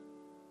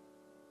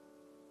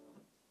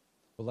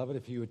Beloved,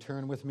 if you would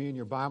turn with me in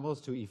your Bibles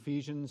to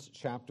Ephesians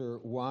chapter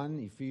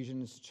 1,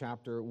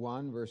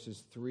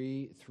 verses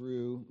 3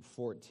 through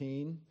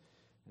 14,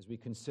 as we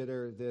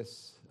consider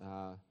this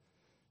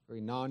very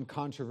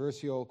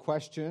non-controversial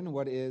question,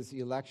 what is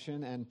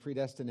election and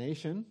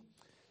predestination?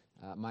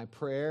 My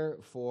prayer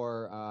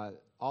for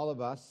all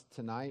of us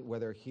tonight,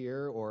 whether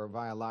here or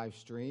via live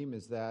stream,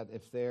 is that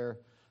if there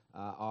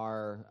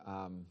are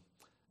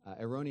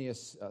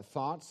erroneous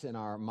thoughts in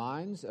our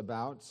minds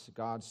about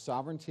God's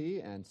sovereignty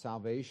and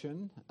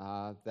salvation,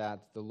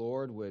 that the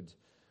Lord would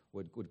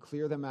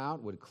clear them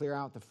out, would clear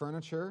out the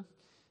furniture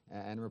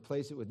and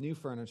replace it with new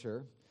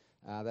furniture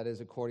that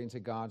is according to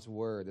God's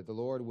word, that the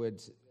Lord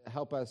would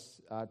help us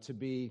to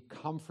be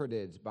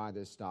comforted by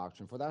this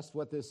doctrine, for that's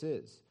what this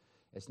is.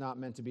 It's not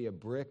meant to be a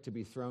brick to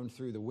be thrown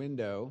through the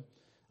window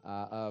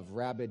of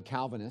rabid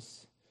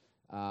Calvinists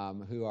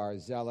who are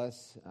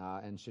zealous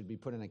and should be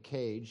put in a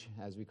cage,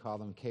 as we call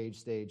them, cage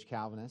stage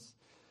Calvinists.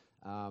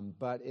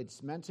 But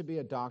it's meant to be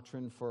a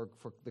doctrine for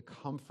the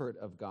comfort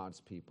of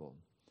God's people,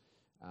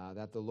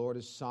 that the Lord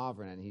is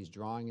sovereign and He's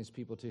drawing His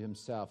people to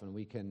Himself, and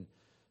we can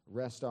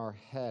rest our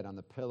head on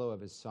the pillow of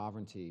His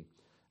sovereignty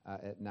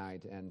at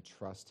night and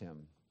trust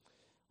Him.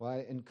 Well,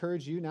 I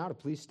encourage you now to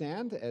please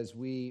stand as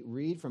we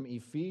read from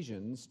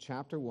Ephesians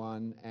chapter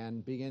 1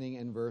 and beginning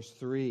in verse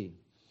 3.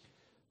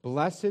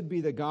 Blessed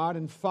be the God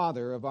and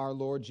Father of our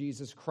Lord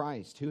Jesus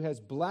Christ, who has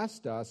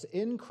blessed us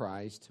in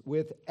Christ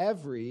with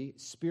every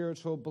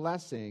spiritual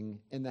blessing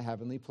in the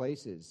heavenly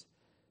places,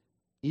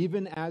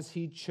 even as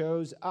He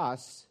chose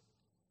us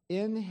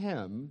in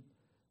Him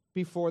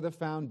before the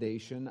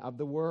foundation of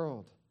the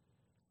world,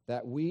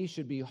 that we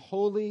should be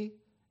holy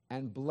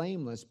and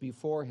blameless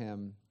before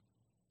Him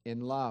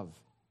in love.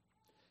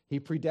 He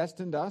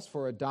predestined us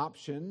for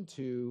adoption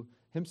to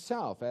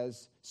Himself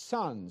as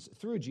sons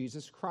through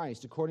Jesus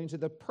Christ, according to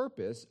the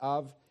purpose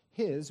of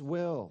His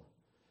will,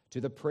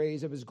 to the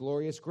praise of His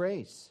glorious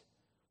grace,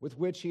 with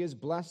which He has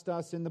blessed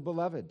us in the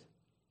Beloved.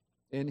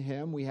 In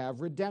Him we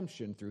have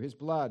redemption through His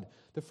blood,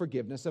 the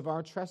forgiveness of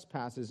our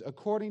trespasses,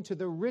 according to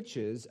the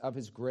riches of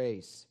His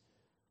grace,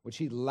 which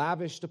He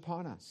lavished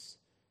upon us,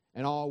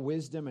 in all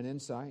wisdom and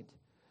insight,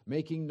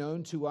 making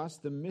known to us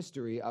the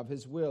mystery of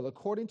His will,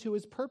 according to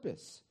His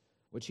purpose,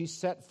 which He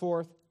set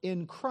forth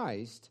in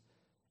Christ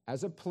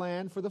as a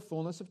plan for the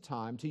fullness of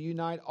time, to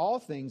unite all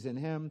things in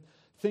Him,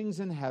 things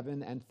in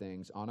heaven and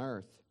things on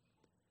earth.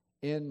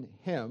 In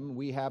Him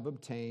we have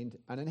obtained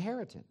an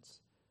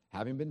inheritance,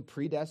 having been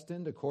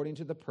predestined according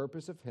to the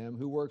purpose of Him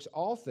who works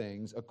all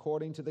things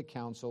according to the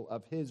counsel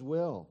of His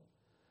will,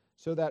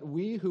 so that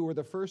we who were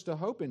the first to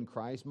hope in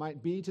Christ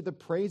might be to the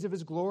praise of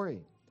His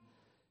glory.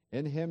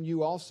 In Him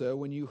you also,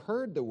 when you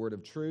heard the word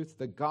of truth,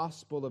 the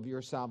gospel of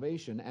your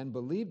salvation, and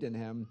believed in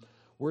Him,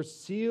 were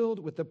sealed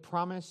with the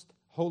promised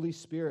Holy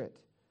Spirit,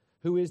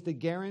 who is the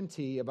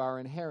guarantee of our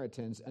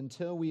inheritance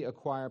until we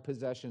acquire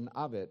possession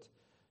of it,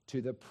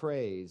 to the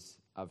praise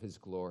of His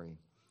glory.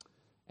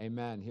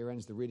 Amen. Here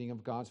ends the reading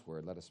of God's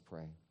word. Let us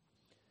pray.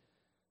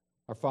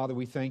 Our Father,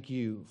 we thank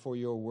You for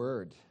Your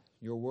word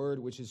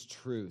which is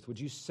truth. Would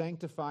You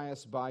sanctify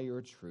us by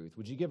Your truth?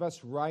 Would You give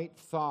us right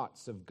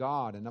thoughts of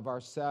God and of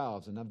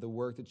ourselves and of the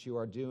work that You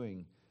are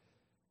doing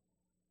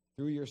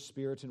through Your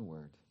Spirit and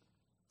word?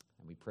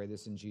 And we pray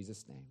this in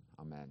Jesus' name.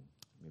 Amen.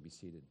 You may be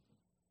seated.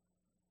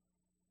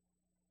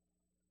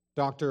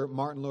 Dr.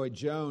 Martin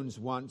Lloyd-Jones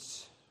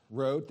once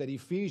wrote that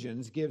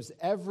Ephesians gives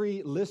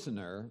every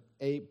listener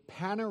a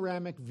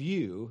panoramic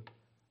view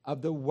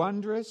of the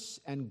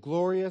wondrous and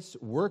glorious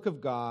work of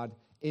God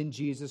in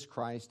Jesus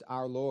Christ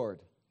our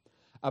Lord.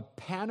 A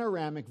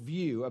panoramic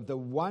view of the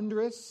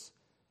wondrous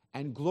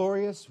and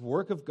glorious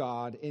work of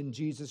God in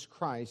Jesus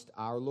Christ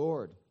our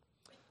Lord.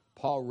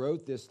 Paul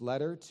wrote this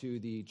letter to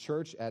the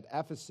church at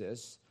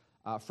Ephesus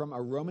from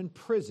a Roman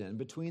prison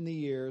between the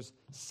years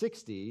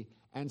 60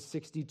 and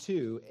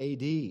 62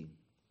 A.D.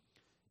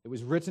 It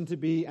was written to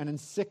be an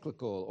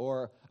encyclical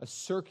or a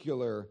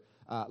circular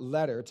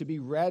letter to be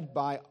read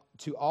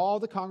to all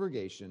the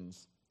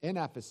congregations in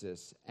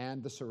Ephesus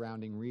and the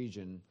surrounding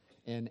region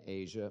in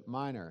Asia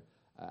Minor,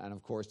 and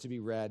of course to be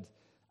read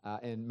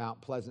in Mount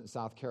Pleasant,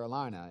 South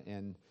Carolina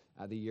in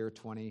the year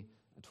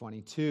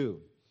 2022.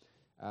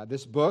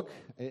 This book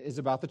is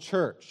about the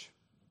church.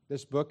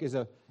 This book is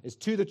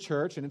to the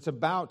church, and it's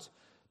about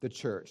the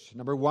church.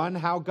 Number one,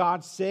 how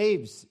God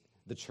saves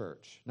the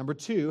church. Number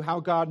two,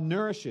 how God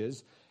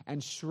nourishes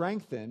and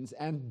strengthens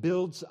and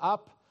builds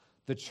up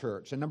the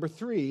church. And number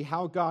three,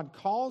 how God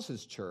calls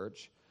His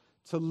church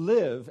to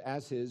live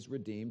as His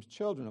redeemed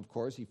children. Of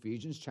course,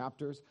 Ephesians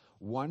chapters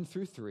 1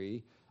 through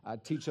 3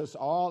 teach us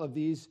all of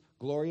these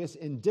glorious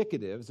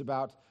indicatives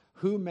about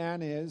who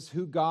man is,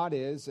 who God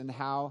is, and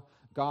how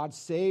God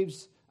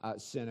saves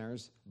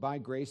sinners by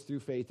grace through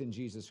faith in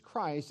Jesus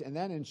Christ. And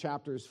then in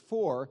chapters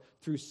 4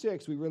 through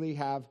 6, we really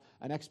have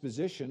an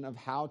exposition of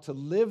how to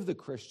live the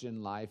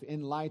Christian life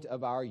in light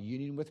of our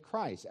union with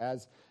Christ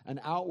as an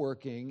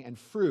outworking and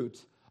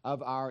fruit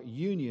of our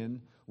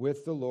union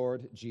with the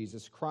Lord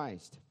Jesus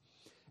Christ.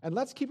 And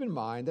let's keep in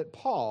mind that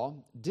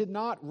Paul did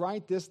not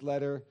write this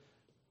letter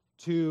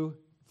to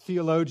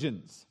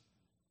theologians.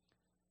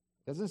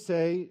 It doesn't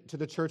say to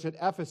the church at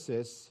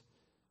Ephesus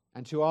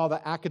and to all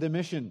the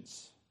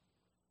academicians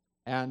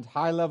and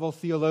high-level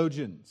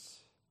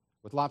theologians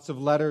with lots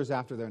of letters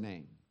after their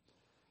name.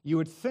 You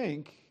would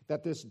think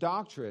that this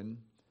doctrine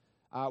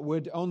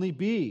would only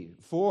be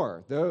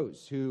for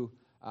those who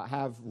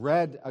have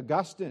read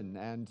Augustine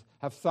and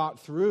have thought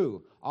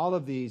through all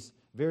of these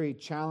very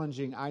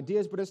challenging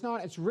ideas, but it's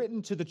not. It's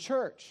written to the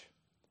church.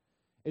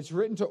 It's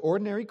written to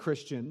ordinary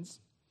Christians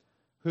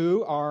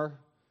who are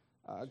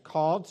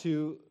called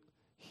to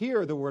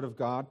hear the Word of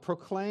God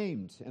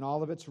proclaimed in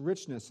all of its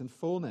richness and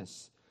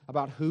fullness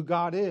about who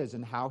God is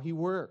and how He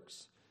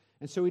works.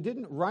 And so he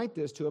didn't write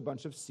this to a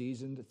bunch of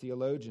seasoned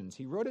theologians.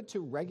 He wrote it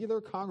to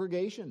regular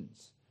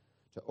congregations,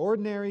 to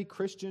ordinary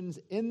Christians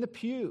in the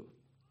pew.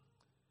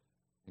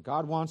 And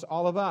God wants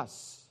all of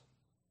us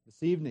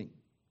this evening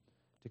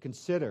to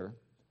consider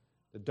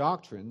the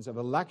doctrines of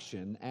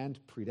election and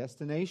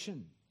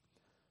predestination.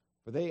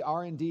 For they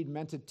are indeed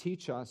meant to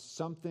teach us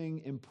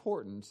something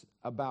important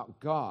about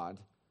God,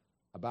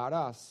 about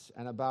us,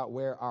 and about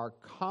where our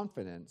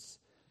confidence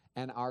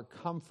and our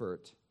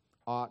comfort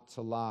ought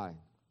to lie.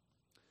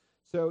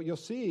 So you'll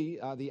see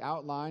the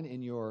outline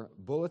in your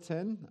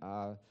bulletin,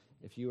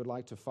 if you would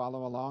like to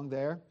follow along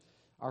there.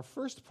 Our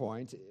first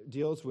point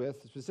deals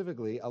with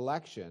specifically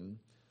election,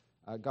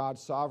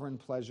 God's sovereign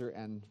pleasure,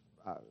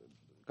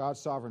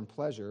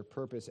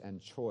 purpose,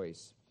 and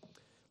choice.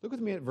 Look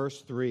with me at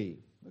verse 3.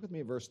 Look with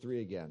me at verse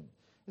 3 again.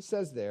 It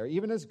says there,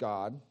 even as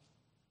God,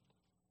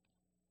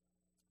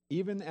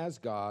 in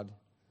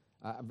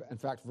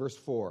fact, verse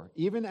 4,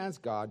 even as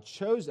God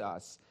chose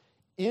us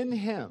in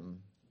Him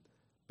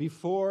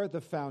before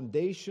the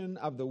foundation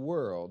of the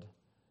world,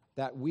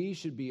 that we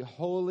should be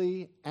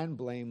holy and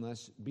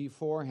blameless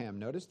before Him.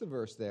 Notice the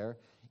verse there.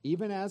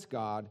 Even as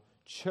God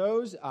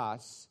chose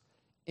us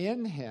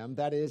in Him,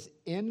 that is,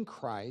 in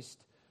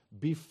Christ,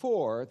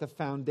 before the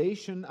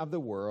foundation of the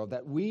world,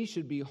 that we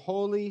should be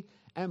holy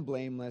and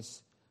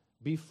blameless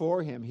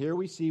before Him. Here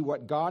we see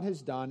what God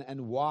has done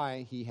and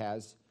why He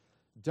has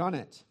done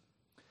it.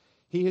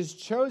 He has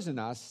chosen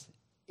us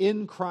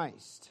in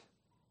Christ.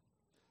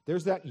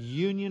 There's that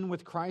union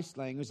with Christ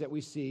language that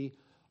we see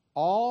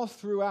all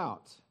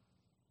throughout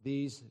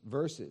these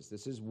verses.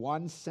 This is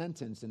one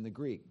sentence in the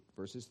Greek,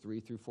 verses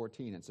 3 through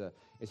 14.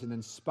 It's an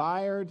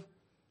inspired,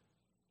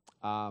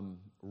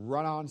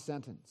 run-on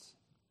sentence.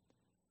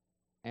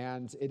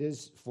 And it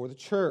is for the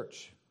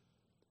church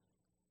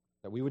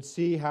that we would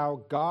see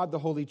how God, the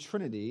Holy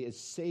Trinity, is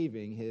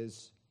saving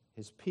His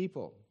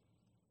people.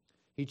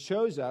 He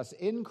chose us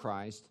in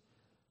Christ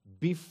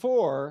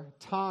before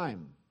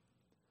time,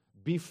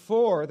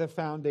 before the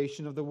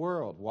foundation of the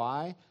world.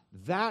 Why?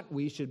 That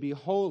we should be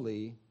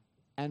holy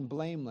and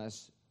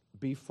blameless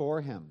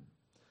before Him.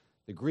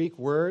 The Greek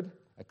word,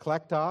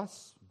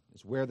 eklektos,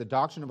 is where the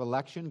doctrine of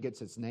election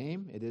gets its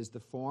name. It is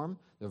the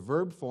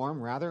verb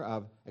form,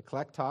 of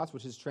eklektos,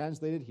 which is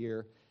translated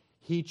here,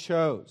 He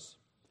chose.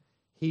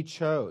 He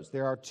chose.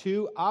 There are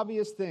two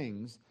obvious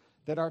things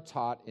that are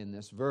taught in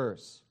this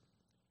verse.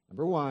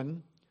 Number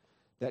one,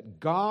 that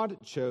God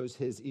chose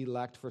His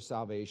elect for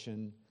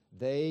salvation.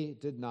 They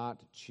did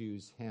not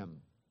choose Him.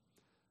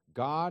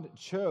 God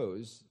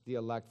chose the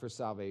elect for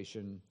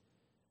salvation.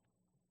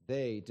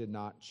 They did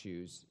not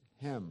choose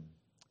Him.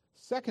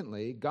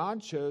 Secondly,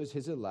 God chose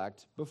His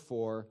elect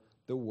before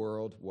the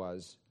world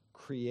was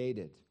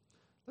created.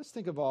 Let's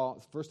think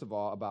first of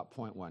all, about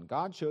point one.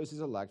 God chose His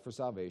elect for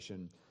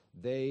salvation.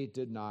 They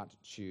did not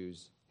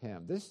choose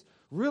Him. This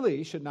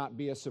really should not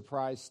be a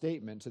surprise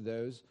statement to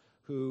those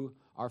who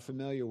are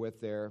familiar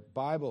with their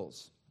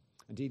Bibles.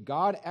 Indeed,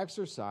 God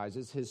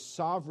exercises His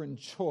sovereign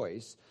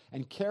choice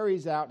and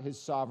carries out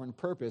His sovereign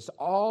purpose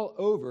all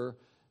over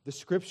the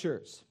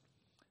Scriptures.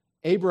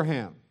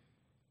 Abraham.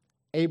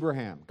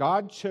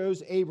 God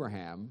chose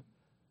Abraham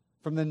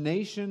from the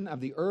nation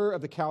of the Ur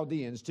of the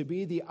Chaldeans to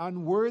be the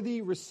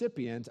unworthy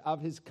recipient of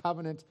His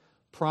covenant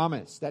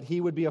promise, that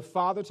he would be a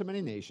father to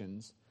many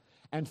nations,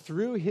 and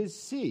through his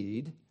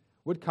seed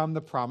would come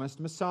the promised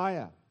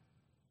Messiah.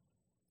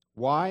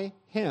 Why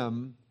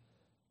him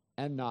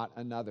and not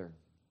another?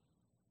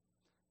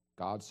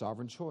 God's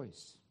sovereign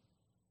choice.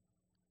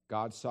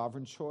 God's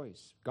sovereign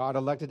choice. God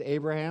elected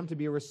Abraham to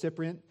be a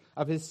recipient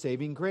of His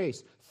saving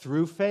grace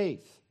through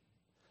faith.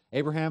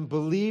 Abraham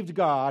believed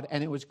God,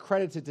 and it was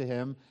credited to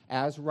him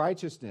as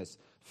righteousness.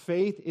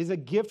 Faith is a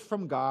gift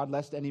from God,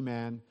 lest any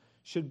man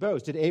should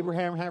boast. Did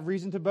Abraham have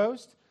reason to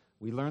boast?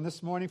 We learned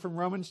this morning from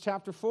Romans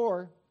chapter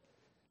 4,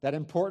 that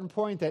important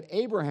point that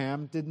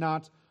Abraham did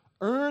not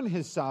earn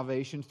his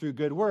salvation through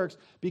good works,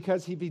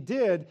 because if he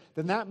did,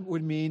 then that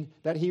would mean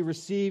that he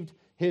received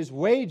his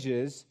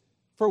wages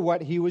for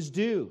what he was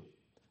due.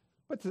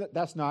 But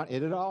that's not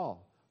it at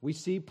all. We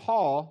see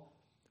Paul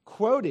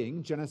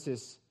quoting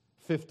Genesis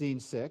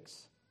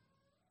 15:6,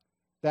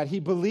 that he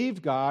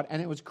believed God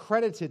and it was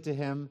credited to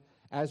him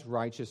as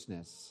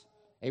righteousness.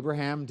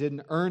 Abraham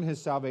didn't earn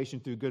his salvation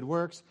through good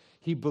works.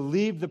 He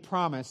believed the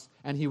promise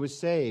and he was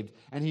saved.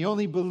 And he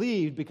only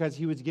believed because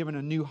he was given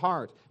a new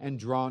heart and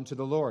drawn to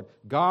the Lord.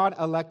 God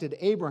elected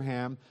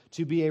Abraham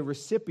to be a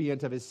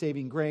recipient of his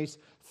saving grace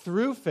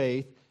through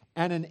faith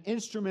and an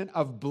instrument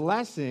of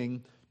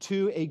blessing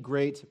to a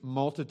great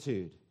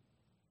multitude.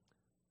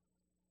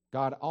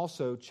 God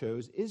also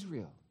chose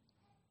Israel,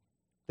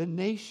 the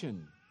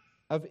nation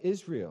of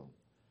Israel,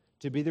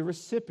 to be the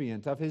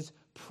recipient of his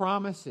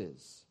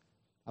promises,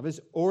 of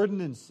his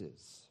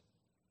ordinances.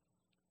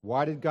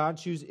 Why did God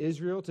choose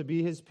Israel to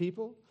be his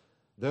people?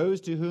 Those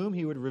to whom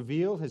he would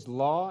reveal his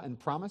law and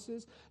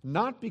promises?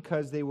 Not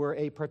because they were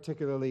a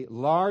particularly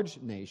large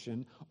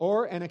nation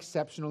or an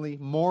exceptionally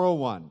moral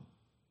one.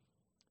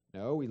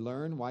 No, we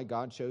learn why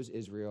God chose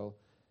Israel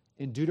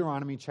in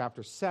Deuteronomy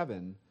chapter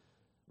 7,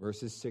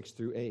 verses 6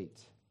 through 8.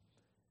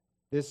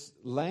 This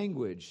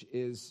language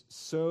is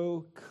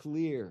so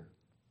clear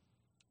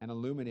and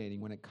illuminating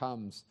when it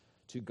comes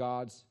to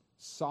God's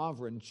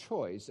sovereign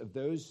choice of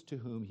those to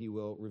whom he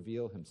will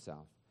reveal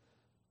himself.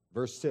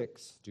 Verse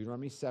 6,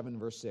 Deuteronomy 7,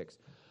 verse 6.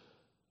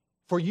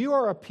 For you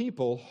are a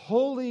people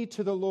holy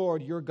to the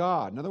Lord your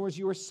God. In other words,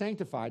 you are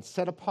sanctified,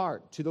 set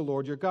apart to the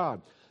Lord your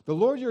God. The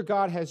Lord your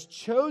God has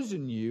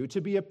chosen you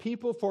to be a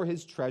people for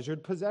his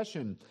treasured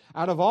possession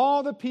out of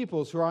all the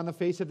peoples who are on the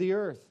face of the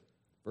earth.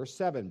 Verse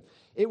 7,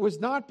 it was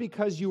not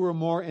because you were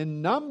more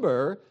in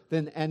number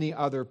than any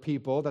other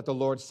people that the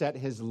Lord set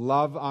his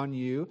love on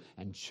you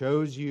and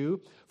chose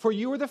you, for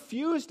you were the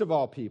fewest of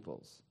all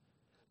peoples.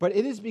 But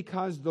it is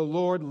because the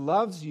Lord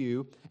loves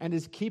you and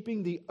is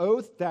keeping the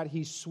oath that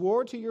he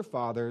swore to your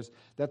fathers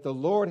that the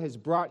Lord has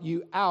brought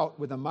you out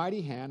with a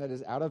mighty hand that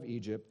is out of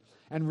Egypt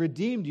and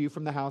redeemed you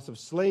from the house of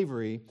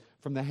slavery,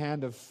 from the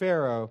hand of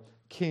Pharaoh,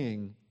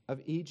 king of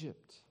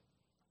Egypt.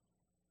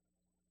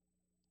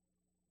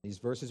 These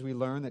verses we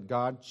learn that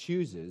God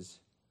chooses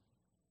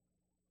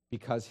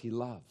because he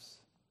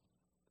loves.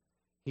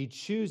 He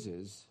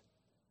chooses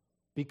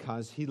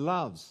because he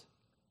loves.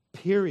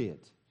 Period.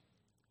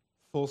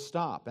 Full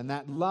stop. And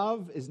that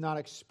love is not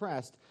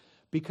expressed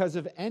because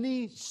of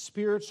any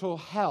spiritual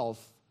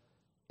health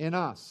in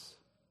us.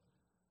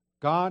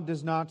 God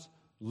does not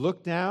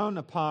look down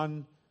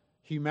upon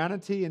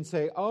humanity and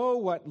say, oh,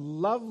 what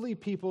lovely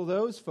people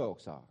those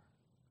folks are.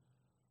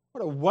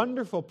 What a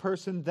wonderful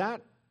person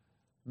that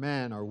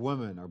man or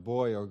woman or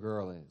boy or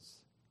girl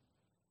is.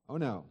 Oh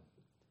no.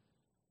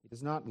 He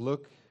does not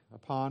look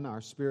upon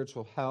our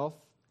spiritual health,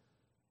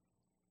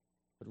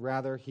 but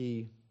rather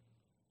he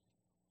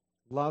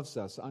loves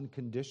us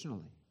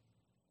unconditionally.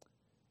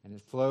 And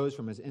it flows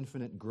from his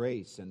infinite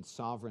grace and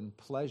sovereign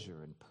pleasure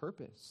and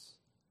purpose.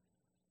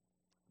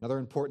 Another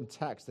important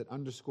text that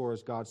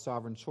underscores God's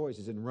sovereign choice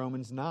is in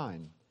Romans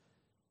 9,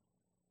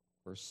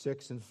 verse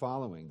 6 and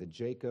following, the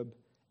Jacob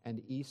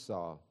and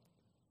Esau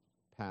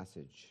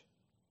passage.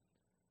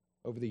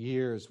 Over the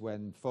years,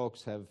 when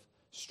folks have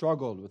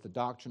struggled with the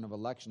doctrine of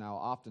election, I'll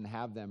often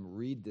have them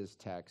read this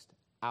text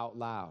out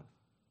loud.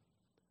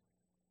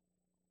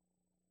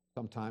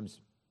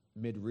 Sometimes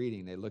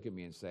mid-reading, they look at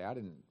me and say, I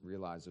didn't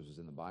realize this was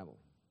in the Bible.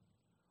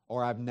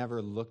 Or I've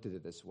never looked at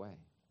it this way.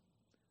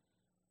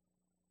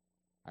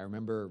 I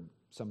remember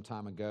some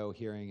time ago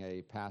hearing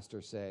a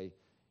pastor say,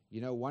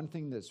 you know, one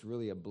thing that's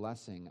really a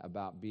blessing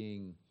about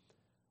being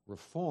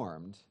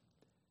Reformed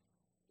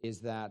is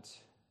that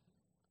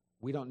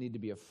we don't need to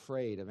be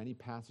afraid of any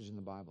passage in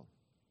the Bible.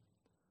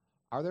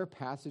 Are there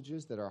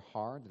passages that are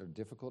hard, that are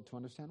difficult to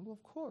understand? Well,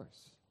 of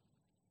course.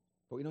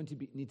 But we don't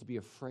need to be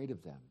afraid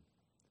of them,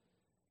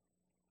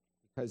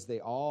 because they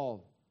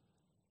all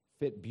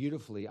fit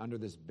beautifully under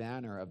this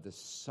banner of the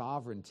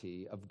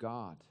sovereignty of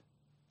God.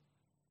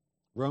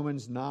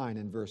 Romans 9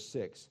 and verse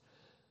 6.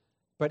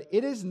 But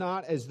it is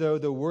not as though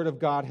the word of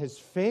God has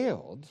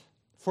failed,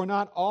 for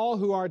not all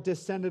who are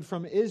descended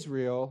from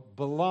Israel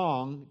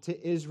belong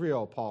to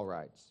Israel, Paul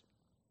writes.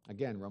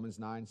 Again, Romans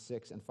 9,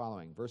 6 and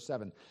following. Verse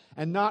 7.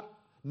 And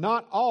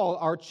not all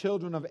are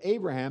children of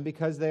Abraham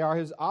because they are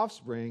his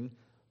offspring,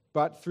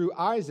 but through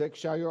Isaac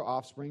shall your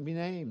offspring be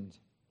named.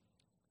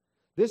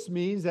 This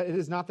means that it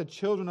is not the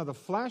children of the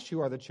flesh who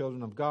are the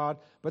children of God,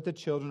 but the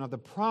children of the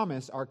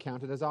promise are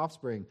counted as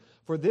offspring.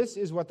 For this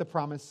is what the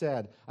promise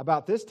said,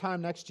 about this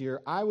time next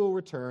year I will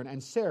return,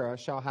 and Sarah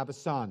shall have a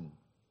son.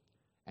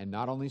 And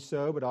not only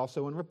so, but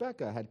also when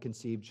Rebekah had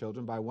conceived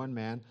children by one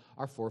man,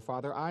 our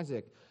forefather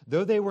Isaac,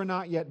 though they were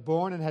not yet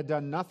born and had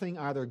done nothing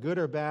either good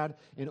or bad,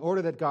 in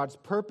order that God's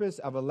purpose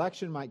of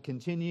election might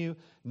continue,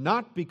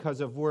 not because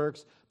of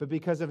works, but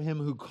because of him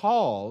who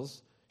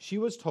calls. She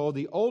was told,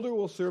 the older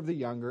will serve the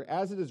younger,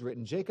 as it is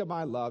written, Jacob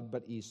I loved,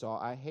 but Esau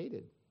I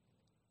hated.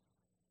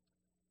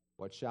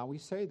 What shall we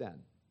say then?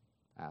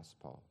 Asked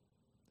Paul.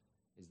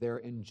 Is there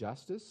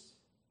injustice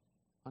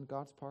on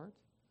God's part?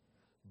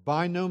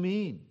 By no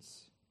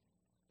means.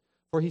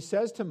 For he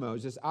says to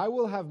Moses, I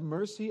will have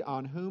mercy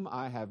on whom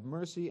I have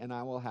mercy, and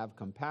I will have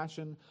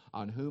compassion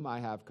on whom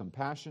I have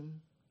compassion.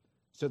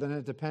 So then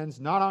it depends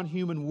not on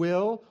human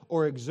will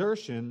or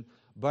exertion,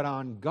 but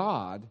on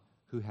God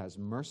who has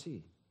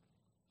mercy.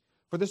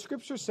 For the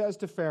scripture says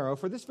to Pharaoh,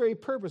 for this very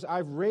purpose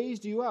I've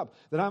raised you up,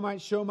 that I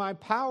might show my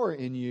power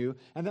in you,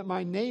 and that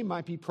my name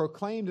might be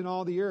proclaimed in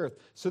all the earth.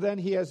 So then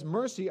he has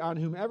mercy on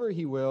whomever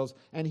he wills,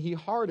 and he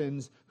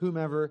hardens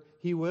whomever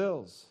he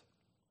wills.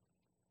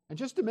 And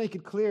just to make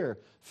it clear,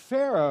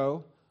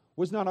 Pharaoh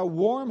was not a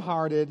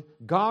warm-hearted,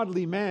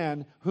 godly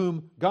man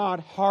whom God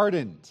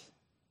hardened.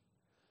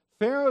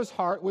 Pharaoh's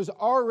heart was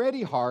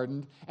already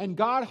hardened, and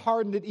God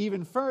hardened it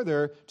even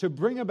further to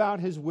bring about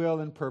his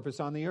will and purpose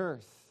on the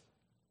earth.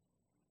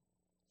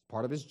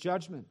 Part of his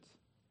judgment.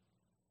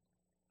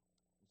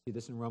 We see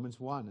this in Romans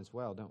 1 as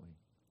well, don't we?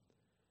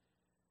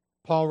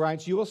 Paul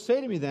writes, you will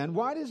say to me then,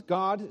 why does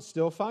God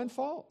still find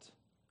fault?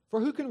 For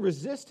who can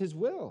resist his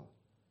will?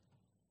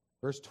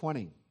 Verse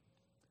 20,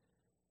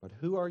 but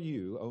who are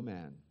you, O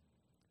man,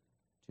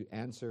 to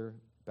answer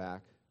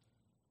back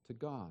to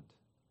God?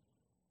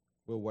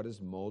 Will what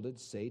is molded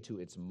say to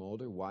its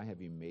molder, why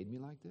have you made me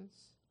like this?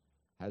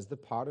 Has the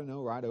potter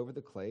no right over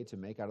the clay to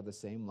make out of the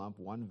same lump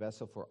one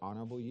vessel for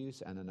honorable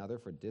use and another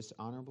for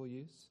dishonorable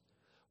use?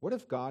 What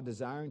if God,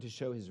 desiring to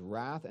show his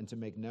wrath and to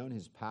make known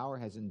his power,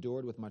 has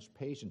endured with much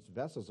patience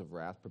vessels of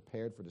wrath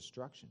prepared for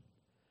destruction,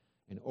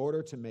 in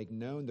order to make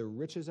known the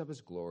riches of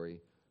his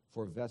glory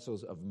for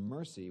vessels of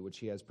mercy, which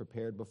he has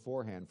prepared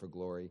beforehand for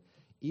glory,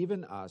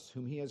 even us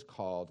whom he has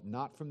called,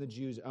 not from the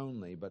Jews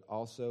only, but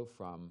also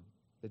from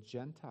the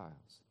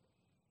Gentiles?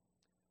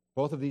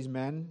 Both of these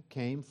men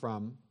came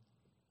from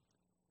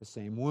the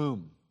same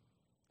womb.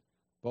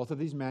 Both of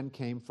these men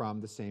came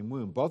from the same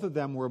womb. Both of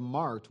them were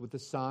marked with the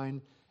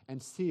sign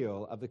and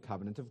seal of the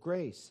covenant of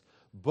grace.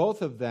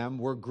 Both of them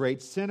were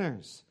great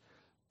sinners.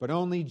 But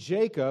only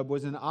Jacob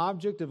was an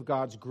object of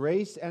God's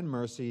grace and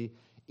mercy.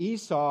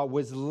 Esau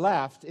was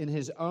left in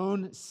his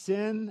own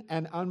sin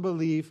and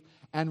unbelief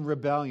and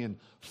rebellion,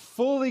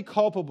 fully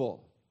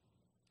culpable,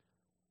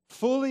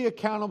 fully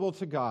accountable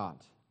to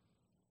God.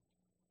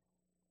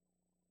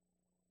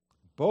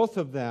 Both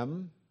of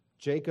them,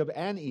 Jacob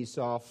and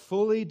Esau,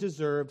 fully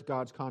deserved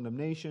God's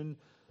condemnation,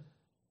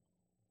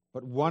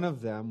 but one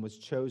of them was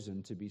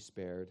chosen to be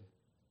spared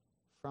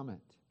from it.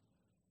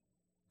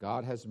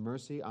 God has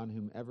mercy on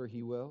whomever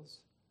he wills,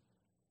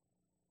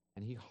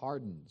 and he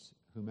hardens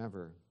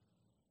whomever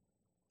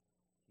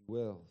he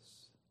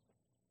wills.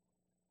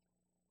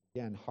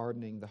 Again,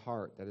 hardening the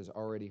heart that is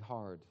already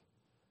hard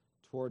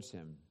towards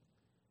him.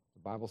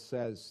 The Bible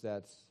says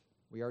that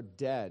we are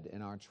dead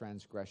in our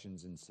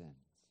transgressions and sins.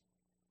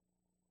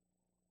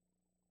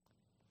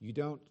 You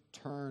don't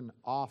turn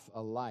off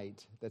a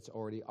light that's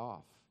already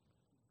off.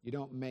 You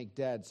don't make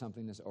dead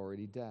something that's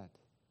already dead.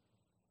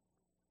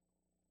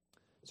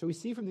 So we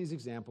see from these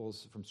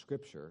examples from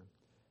Scripture,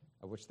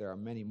 of which there are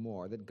many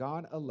more, that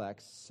God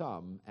elects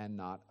some and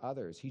not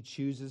others. He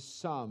chooses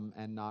some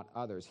and not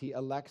others. He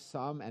elects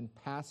some and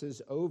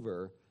passes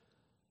over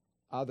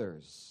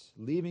others,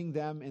 leaving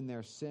them in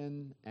their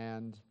sin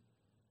and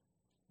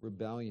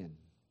rebellion.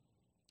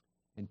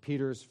 In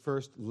Peter's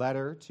first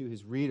letter to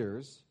his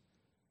readers,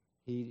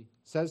 he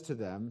says to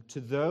them,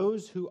 to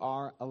those who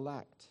are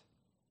elect.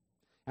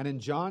 And in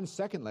John's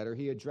second letter,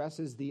 he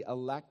addresses the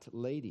elect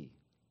lady.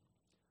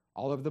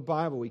 All over the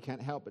Bible, we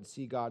can't help but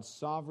see God's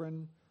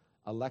sovereign,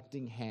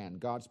 electing hand.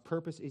 God's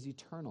purpose is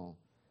eternal,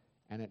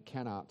 and it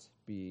cannot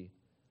be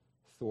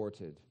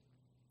thwarted.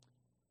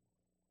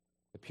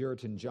 The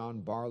Puritan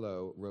John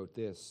Barlow wrote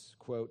this,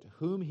 quote,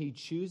 whom he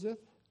chooseth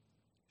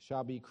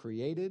shall be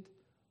created,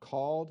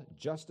 called,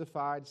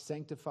 justified,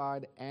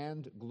 sanctified,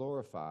 and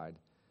glorified,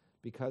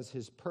 because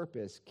his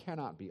purpose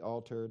cannot be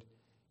altered,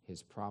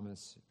 his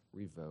promise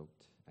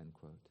revoked, end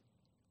quote.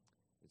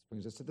 This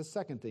brings us to the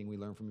second thing we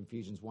learn from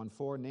Ephesians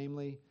 1:4,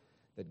 namely,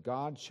 that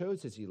God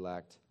chose his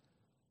elect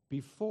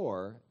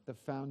before the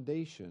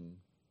foundation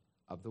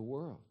of the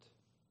world.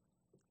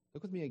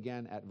 Look with me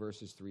again at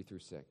verses 3 through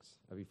 6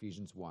 of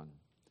Ephesians 1.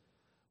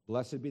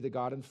 Blessed be the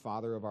God and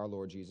Father of our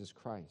Lord Jesus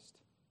Christ,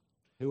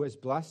 who has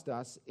blessed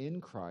us in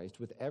Christ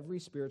with every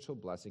spiritual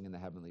blessing in the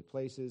heavenly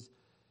places,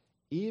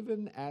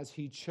 even as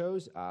he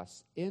chose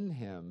us in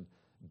him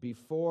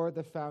before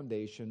the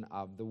foundation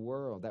of the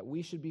world, that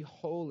we should be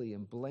holy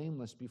and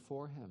blameless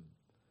before him.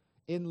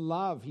 In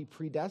love, he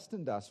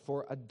predestined us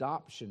for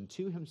adoption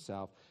to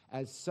himself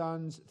as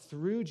sons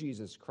through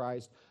Jesus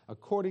Christ,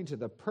 according to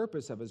the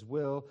purpose of his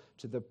will,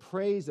 to the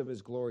praise of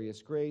his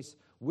glorious grace,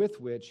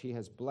 with which he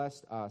has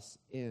blessed us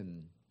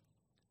in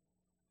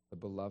the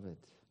beloved.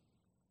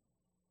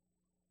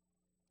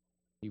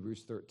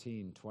 Hebrews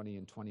 13:20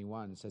 and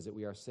 21 says that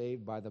we are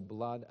saved by the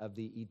blood of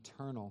the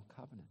eternal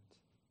covenant.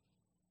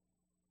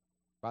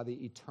 By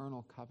the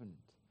eternal covenant.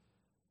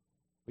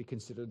 We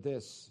considered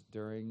this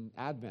during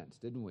Advent,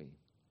 didn't we?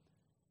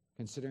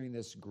 Considering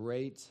this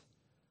great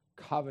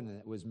covenant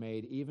that was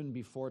made even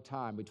before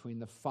time between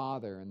the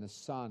Father and the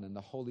Son and the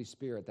Holy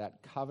Spirit,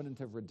 that covenant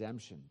of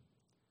redemption,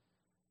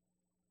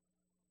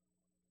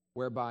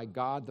 whereby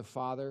God the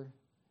Father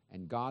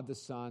and God the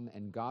Son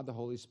and God the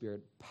Holy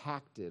Spirit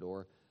pacted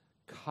or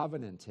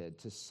covenanted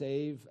to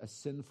save a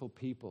sinful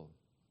people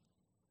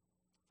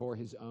for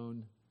his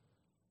own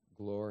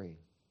glory.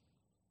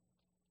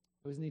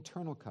 It was an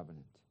eternal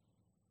covenant.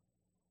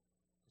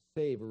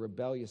 save a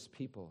rebellious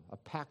people, a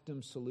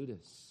pactum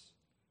salutis.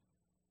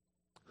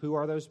 Who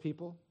are those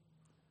people?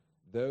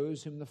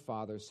 Those whom the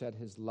Father set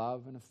his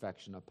love and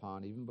affection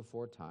upon even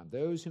before time.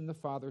 Those whom the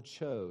Father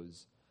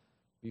chose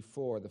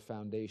before the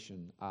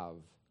foundation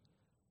of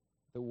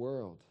the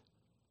world.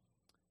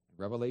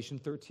 In Revelation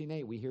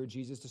 13:8, we hear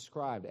Jesus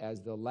described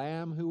as the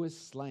Lamb who was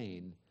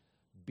slain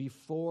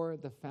before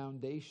the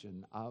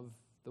foundation of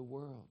the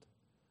world.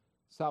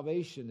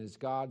 Salvation is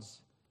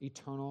God's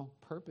eternal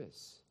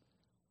purpose,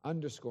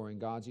 underscoring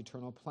God's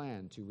eternal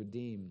plan to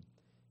redeem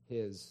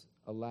his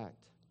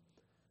elect.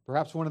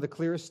 Perhaps one of the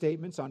clearest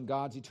statements on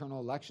God's eternal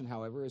election,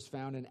 however, is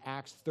found in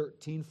Acts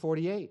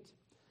 13:48.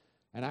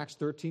 In Acts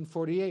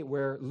 13:48,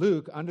 where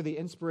Luke, under the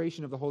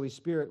inspiration of the Holy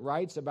Spirit,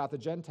 writes about the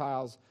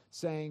Gentiles,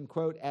 saying,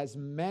 quote, "As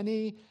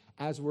many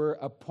as were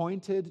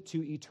appointed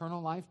to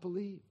eternal life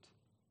believed."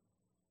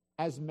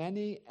 As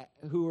many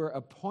who were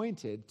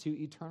appointed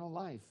to eternal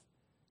life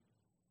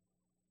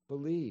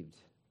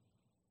believed.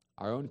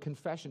 Our own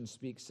confession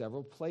speaks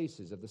several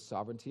places of the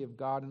sovereignty of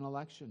God in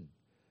election.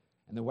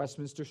 In the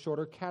Westminster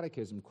Shorter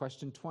Catechism,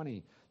 question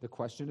 20, the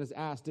question is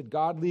asked, did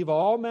God leave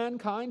all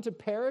mankind to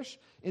perish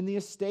in the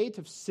estate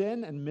of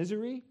sin and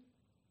misery?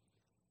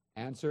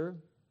 Answer,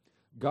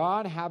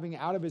 God, having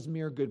out of his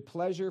mere good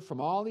pleasure from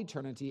all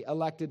eternity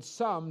elected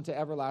some to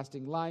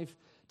everlasting life,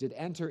 did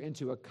enter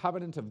into a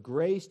covenant of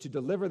grace to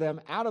deliver them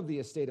out of the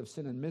estate of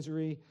sin and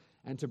misery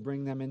and to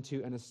bring them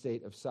into an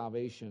estate of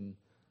salvation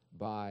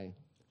by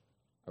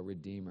a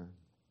Redeemer.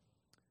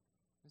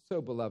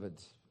 So,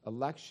 beloved,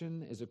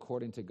 election is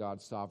according to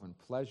God's sovereign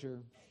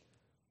pleasure,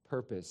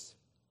 purpose,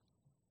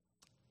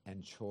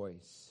 and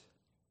choice.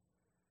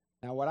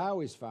 Now, what I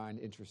always find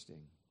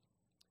interesting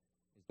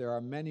is there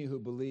are many who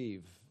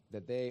believe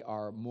that they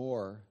are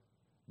more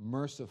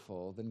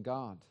merciful than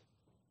God,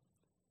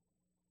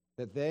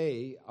 that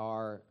they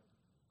are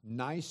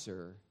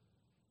nicer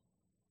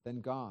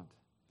than God,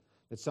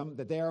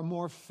 that they are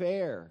more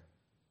fair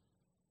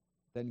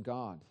than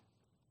God.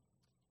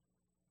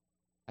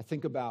 I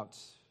think about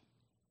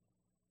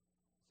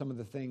some of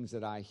the things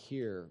that I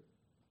hear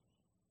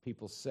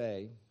people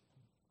say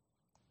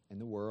in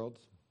the world,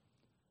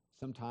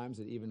 sometimes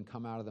that even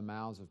come out of the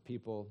mouths of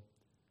people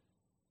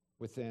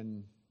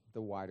within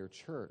the wider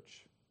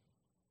church.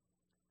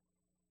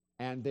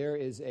 And there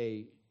is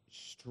a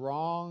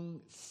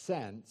strong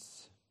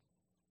sense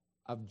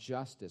of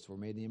justice. We're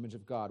made in the image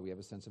of God. We have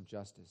a sense of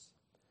justice.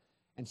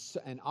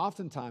 And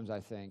oftentimes I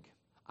think,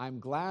 I'm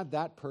glad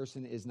that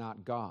person is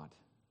not God.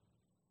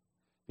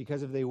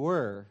 Because if they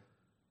were,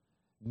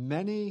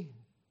 there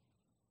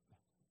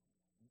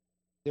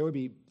would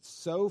be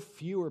so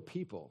fewer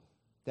people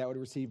that would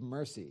receive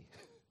mercy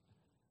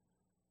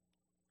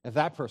if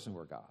that person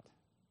were God.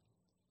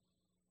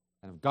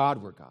 And if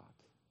God were God.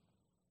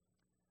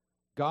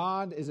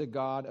 God is a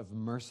God of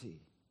mercy.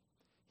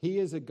 He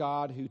is a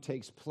God who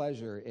takes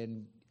pleasure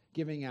in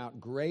giving out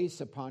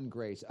grace upon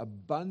grace,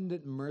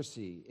 abundant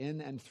mercy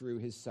in and through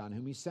his Son,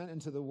 whom he sent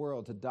into the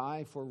world to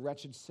die for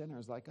wretched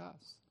sinners like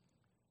us.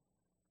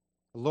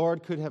 The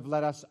Lord could have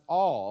let us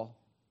all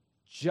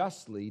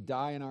justly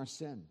die in our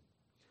sin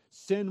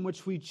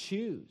which we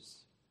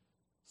choose,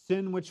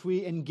 sin which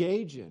we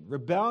engage in,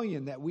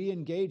 rebellion that we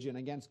engage in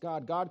against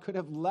God. God could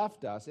have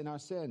left us in our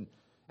sin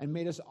and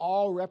made us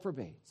all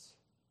reprobates.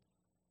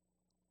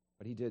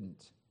 But he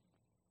didn't.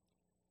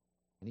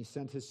 And he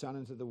sent his Son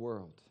into the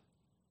world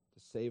to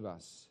save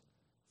us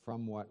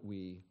from what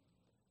we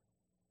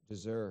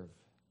deserve.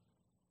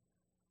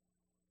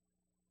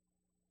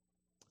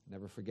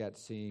 Never forget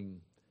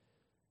seeing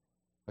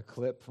a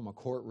clip from a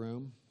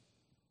courtroom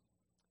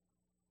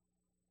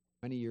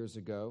many years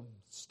ago,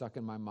 stuck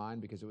in my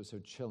mind because it was so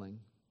chilling,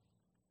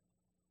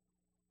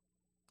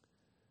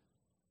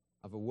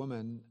 of a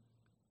woman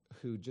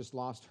who just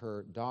lost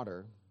her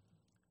daughter.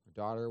 Her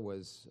daughter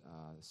was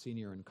a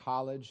senior in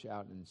college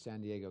out in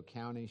San Diego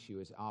County. She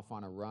was off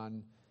on a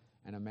run,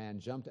 and a man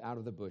jumped out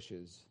of the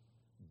bushes,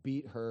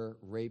 beat her,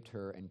 raped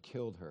her, and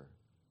killed her.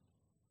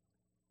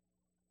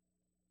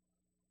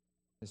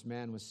 This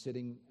man was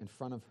sitting in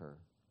front of her,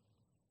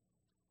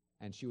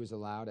 and she was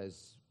allowed,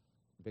 as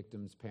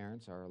victims'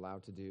 parents are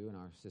allowed to do in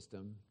our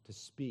system, to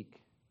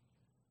speak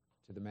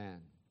to the man.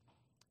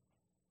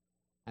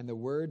 And the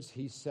words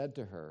he said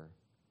to her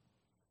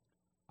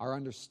are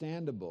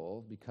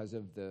understandable because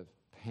of the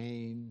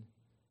pain,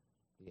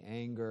 the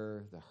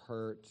anger, the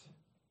hurt,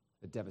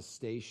 the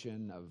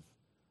devastation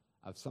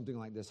of something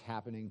like this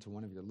happening to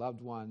one of your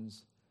loved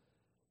ones.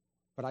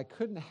 But I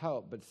couldn't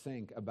help but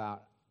think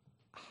about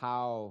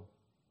how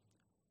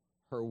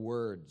her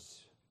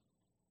words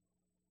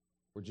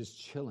were just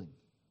chilling.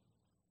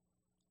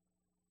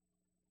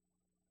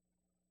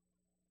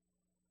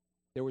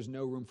 There was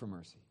no room for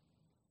mercy.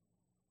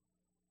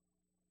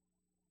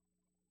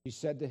 She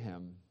said to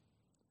him,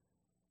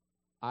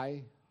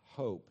 I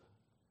hope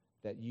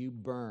that you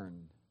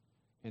burn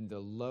in the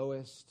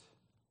lowest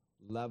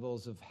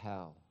levels of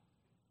hell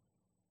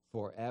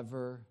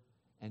forever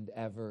and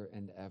ever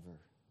and ever.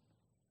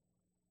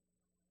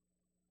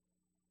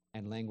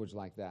 And language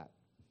like that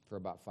for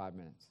about 5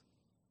 minutes.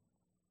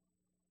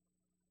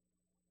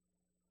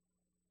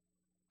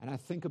 And I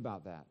think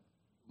about that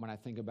when I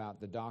think about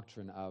the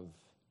doctrine of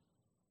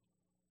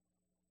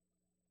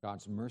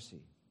God's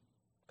mercy,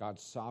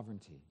 God's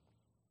sovereignty.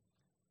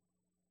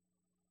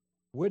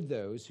 Would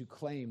those who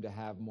claim to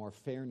have more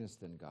fairness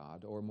than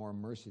God or more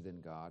mercy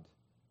than God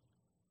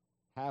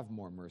have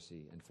more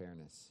mercy and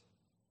fairness,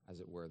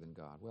 as it were, than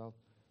God? Well,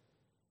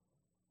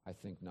 I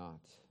think not.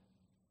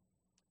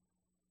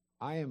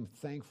 I am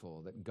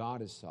thankful that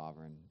God is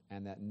sovereign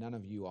and that none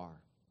of you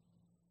are.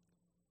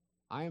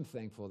 I am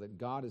thankful that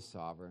God is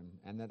sovereign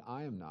and that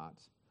I am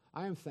not.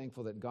 I am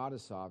thankful that God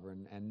is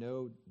sovereign and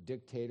no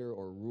dictator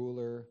or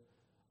ruler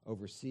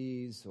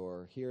overseas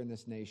or here in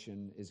this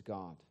nation is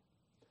God.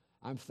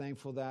 I'm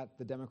thankful that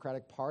the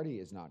Democratic Party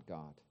is not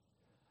God.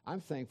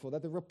 I'm thankful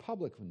that the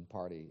Republican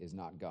Party is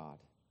not God.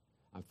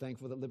 I'm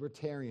thankful that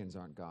libertarians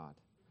aren't God.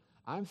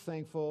 I'm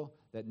thankful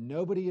that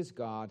nobody is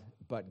God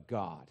but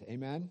God.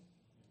 Amen?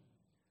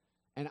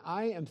 And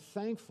I am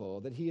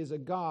thankful that He is a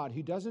God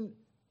who doesn't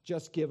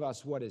just give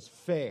us what is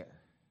fair.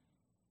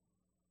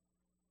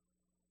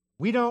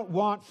 We don't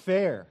want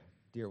fair,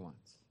 dear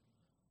ones.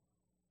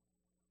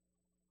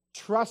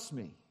 Trust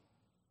me.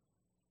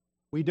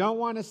 We don't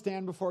want to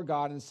stand before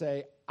God and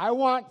say, I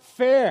want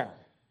fair.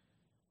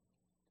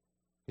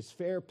 Because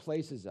fair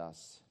places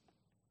us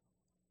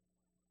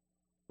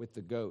with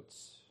the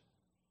goats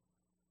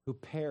who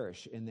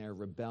perish in their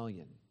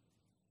rebellion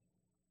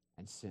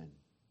and sin.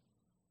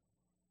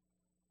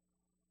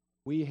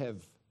 We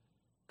have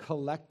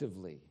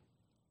collectively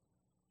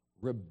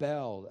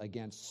rebelled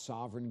against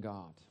sovereign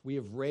God. We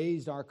have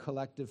raised our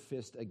collective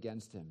fist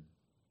against Him.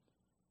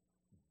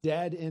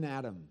 Dead in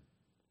Adam,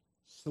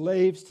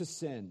 slaves to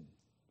sin,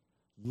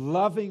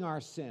 loving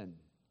our sin,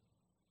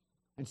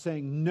 and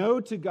saying no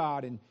to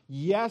God and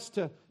yes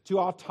to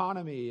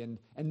autonomy and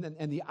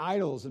the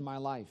idols in my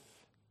life.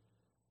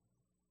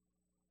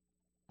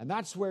 And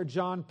that's where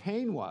John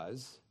Payne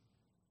was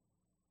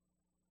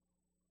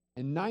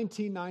in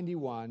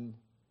 1991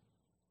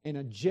 in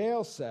a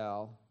jail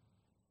cell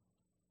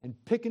in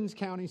Pickens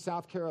County,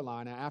 South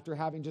Carolina, after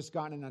having just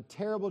gotten in a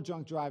terrible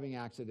drunk driving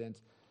accident,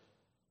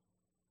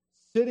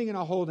 sitting in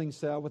a holding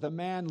cell with a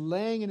man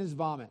laying in his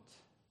vomit.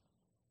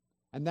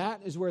 And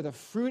that is where the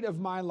fruit of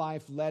my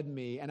life led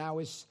me. And I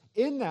was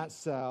in that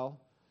cell,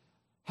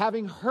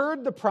 having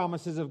heard the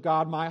promises of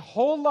God my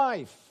whole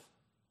life.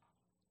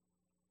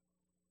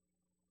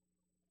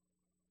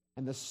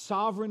 And the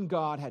sovereign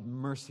God had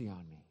mercy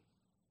on me.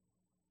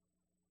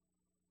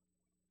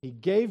 He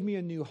gave me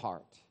a new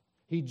heart.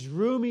 He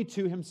drew me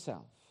to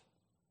Himself.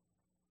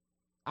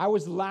 I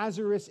was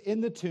Lazarus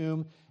in the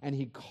tomb, and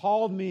He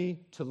called me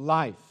to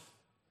life.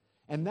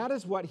 And that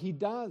is what He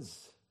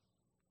does.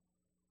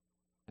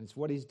 And it's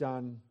what He's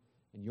done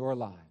in your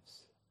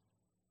lives.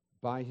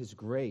 By His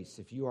grace,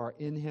 if you are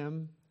in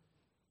Him,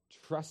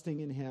 trusting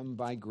in Him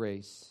by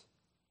grace,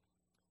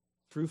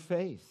 through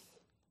faith.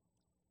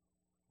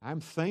 I'm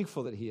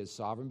thankful that He is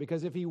sovereign,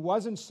 because if He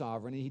wasn't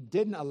sovereign and He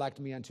didn't elect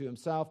me unto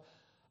Himself,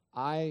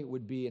 I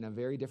would be in a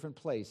very different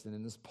place than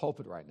in this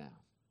pulpit right now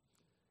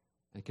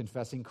and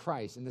confessing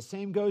Christ. And the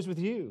same goes with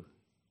you.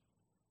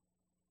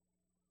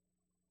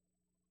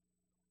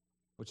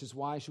 Which is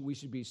why we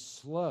should be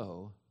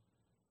slow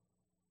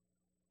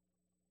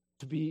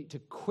to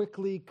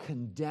quickly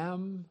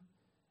condemn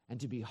and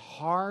to be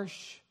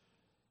harsh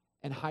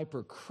and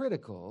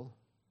hypercritical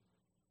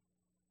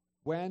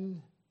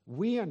when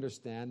we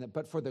understand that,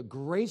 but for the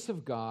grace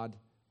of God,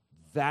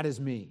 that is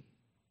me.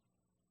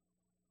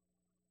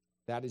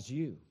 That is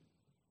you.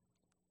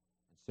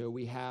 So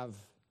we have,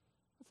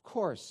 of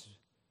course,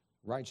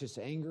 righteous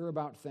anger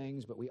about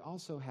things, but we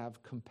also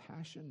have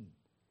compassion,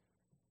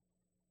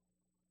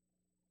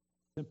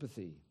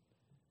 sympathy,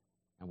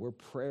 and we're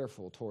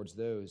prayerful towards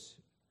those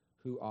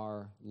who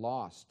are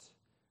lost.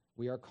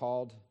 We are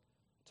called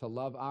to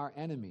love our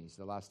enemies,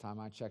 the last time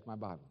I checked my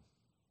Bible.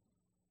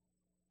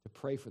 To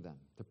pray for them,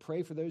 to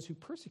pray for those who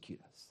persecute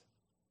us,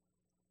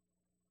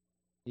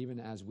 even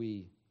as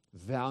we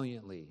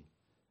valiantly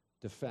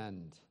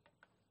defend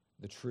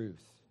the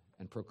truth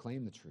and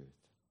proclaim the truth.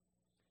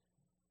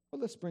 Well,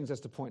 this brings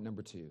us to point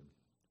number 2,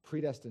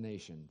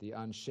 predestination, the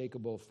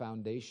unshakable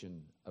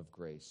foundation of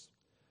grace.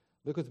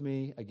 Look with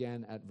me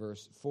again at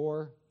verses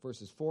 4,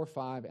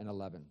 5, and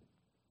 11.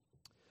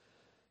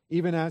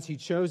 Even as He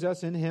chose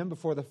us in Him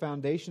before the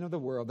foundation of the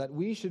world, that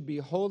we should be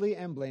holy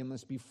and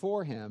blameless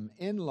before Him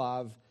in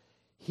love,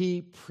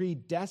 He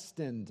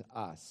predestined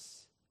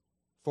us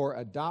for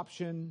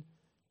adoption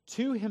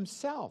to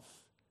Himself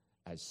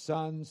as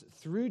sons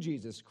through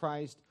Jesus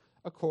Christ,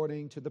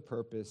 according to the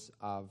purpose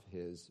of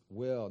His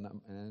will.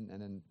 And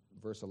in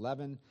verse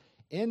 11,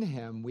 in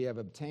Him we have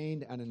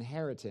obtained an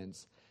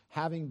inheritance,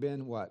 having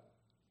been what?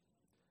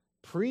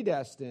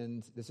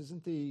 Predestined. This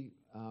isn't the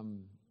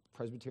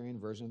Presbyterian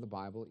version of the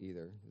Bible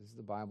either. This is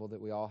the Bible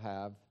that we all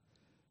have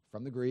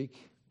from the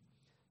Greek.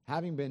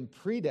 Having been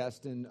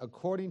predestined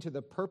according to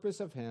the purpose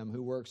of Him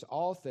who works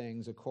all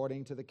things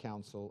according to the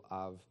counsel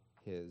of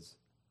His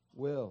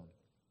will.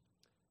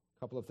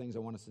 A couple of things I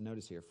want us to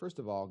notice here. First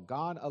of all,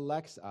 God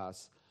elects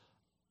us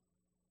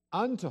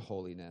unto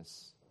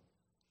holiness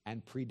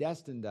and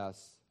predestined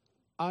us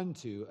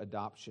unto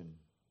adoption.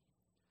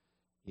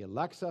 He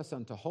elects us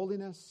unto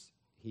holiness.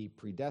 He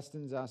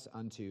predestines us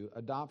unto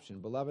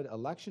adoption. Beloved,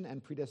 election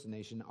and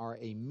predestination are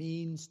a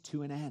means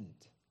to an end.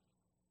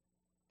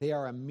 They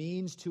are a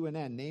means to an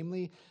end,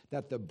 namely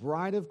that the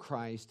bride of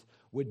Christ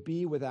would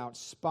be without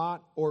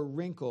spot or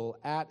wrinkle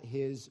at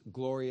his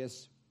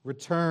glorious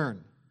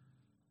return.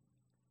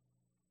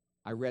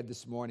 I read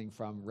this morning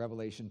from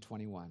Revelation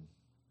 21,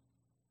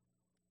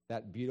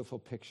 that beautiful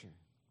picture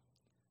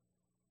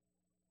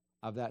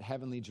of that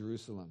heavenly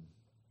Jerusalem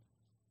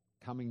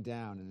coming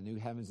down in the new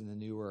heavens and the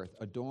new earth,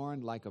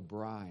 adorned like a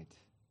bride.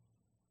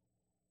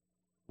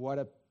 What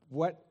a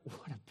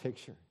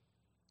picture.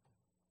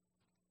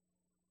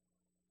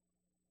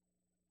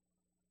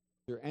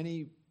 Is there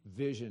any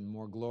vision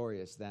more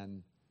glorious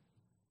than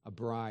a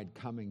bride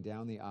coming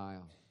down the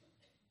aisle?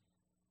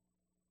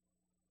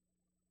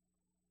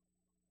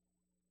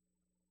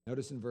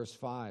 Notice in verse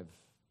 5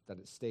 that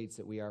it states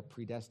that we are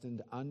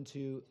predestined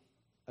unto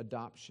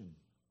adoption.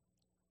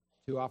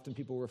 Too often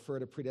people refer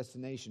to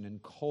predestination in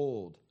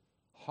cold,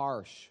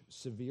 harsh,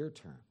 severe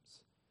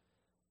terms.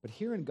 But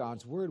here in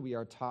God's Word, we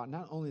are taught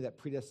not only that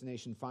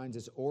predestination finds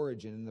its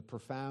origin in the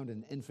profound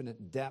and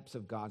infinite depths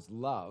of God's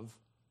love,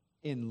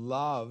 in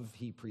love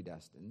he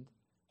predestined,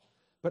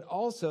 but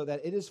also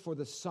that it is for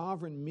the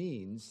sovereign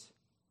means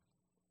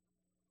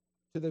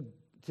to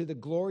the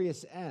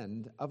glorious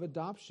end of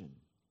adoption.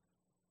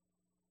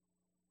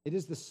 It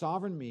is the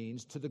sovereign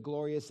means to the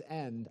glorious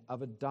end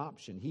of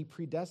adoption. He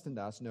predestined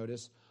us,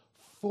 notice,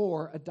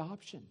 for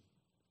adoption.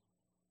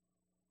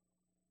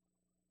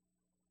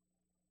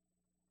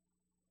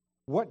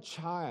 What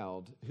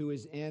child who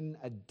is in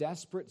a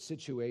desperate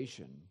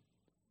situation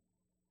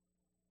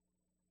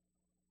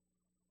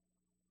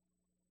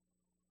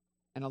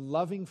and a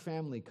loving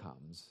family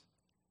comes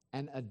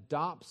and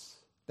adopts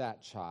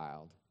that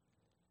child,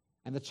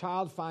 and the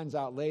child finds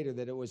out later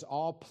that it was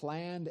all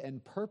planned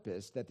and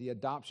purposed that the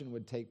adoption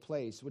would take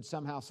place, would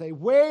somehow say,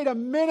 wait a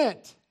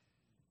minute!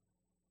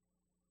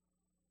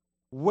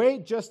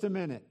 Wait just a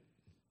minute.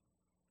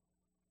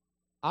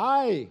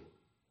 I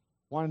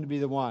wanted to be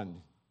the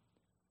one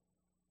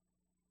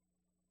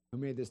who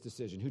made this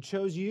decision, who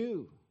chose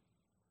you.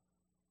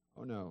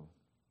 Oh no.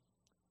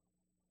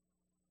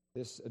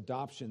 This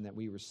adoption that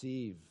we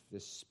receive,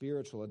 this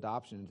spiritual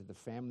adoption into the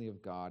family of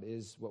God,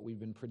 is what we've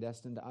been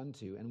predestined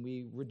unto, and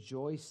we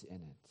rejoice in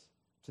it,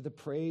 to the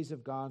praise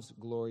of God's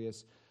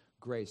glorious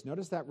grace.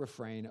 Notice that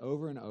refrain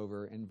over and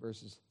over in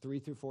verses 3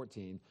 through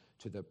 14,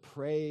 to the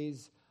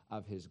praise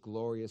of his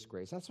glorious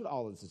grace. That's what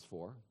all this is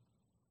for.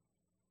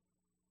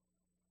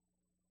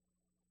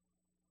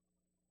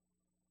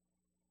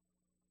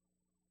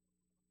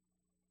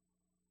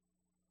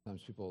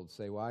 Sometimes people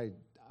say, well,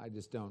 I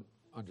just don't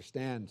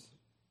understand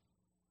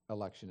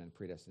election and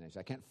predestination.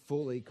 I can't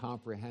fully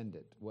comprehend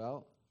it.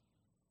 Well,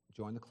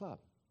 join the club.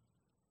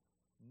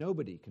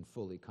 Nobody can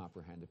fully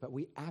comprehend it, but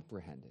we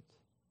apprehend it.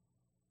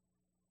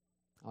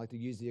 I like to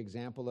use the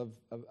example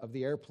of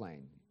the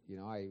airplane. You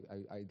know, I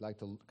like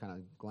to kind of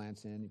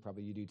glance in,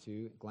 probably you do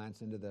too,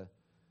 glance into the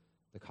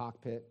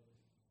cockpit.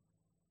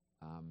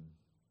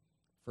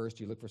 First,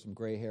 you look for some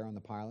gray hair on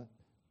the pilot.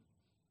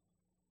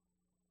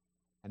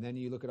 And then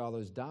you look at all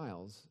those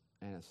dials,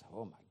 and it's,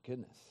 oh my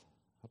goodness,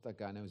 I hope that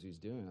guy knows what he's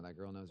doing, or that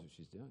girl knows what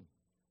she's doing.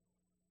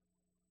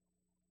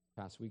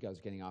 Past week, I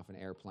was getting off an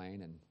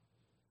airplane, and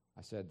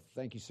I said,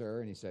 thank you, sir.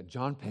 And he said,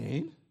 John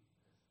Payne?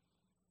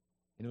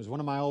 And it was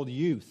one of my old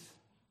youth.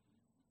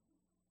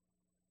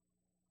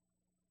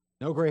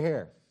 No gray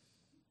hair.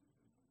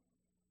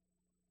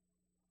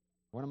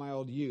 One of my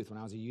old youth when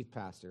I was a youth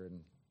pastor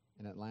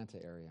in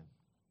Atlanta area.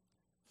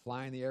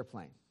 Flying the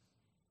airplane.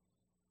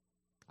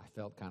 I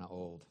felt kind of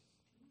old.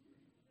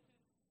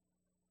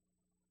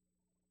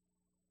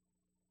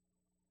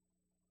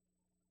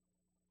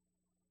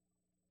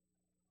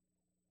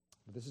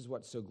 But this is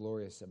what's so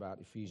glorious about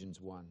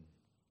Ephesians 1.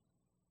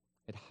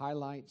 It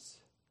highlights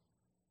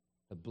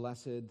the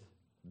blessed,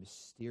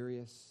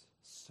 mysterious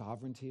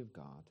sovereignty of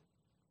God.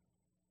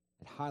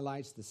 It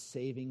highlights the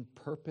saving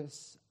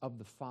purpose of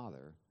the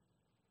Father,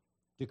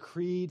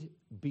 decreed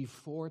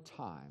before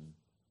time.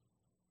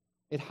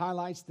 It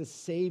highlights the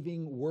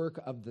saving work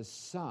of the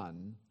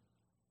Son,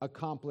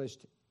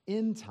 accomplished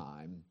in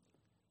time.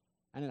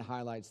 And it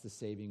highlights the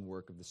saving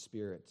work of the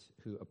Spirit,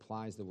 who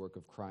applies the work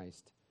of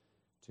Christ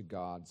to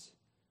God's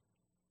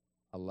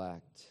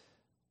elect.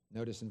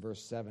 Notice in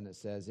verse 7 it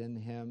says, in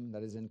him,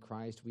 that is in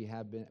Christ, we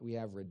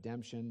have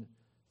redemption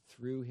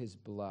through his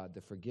blood,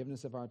 the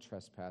forgiveness of our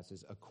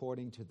trespasses,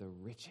 according to the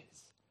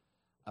riches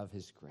of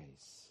his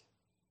grace.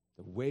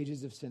 The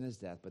wages of sin is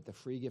death, but the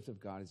free gift of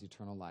God is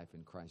eternal life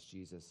in Christ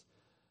Jesus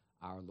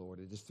our Lord.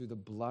 It is through the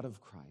blood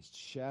of Christ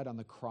shed on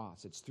the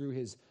cross. It's through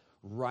his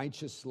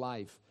righteous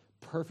life,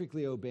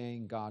 perfectly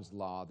obeying God's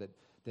law,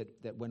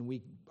 that when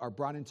we are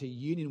brought into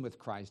union with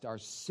Christ, our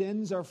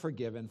sins are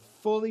forgiven,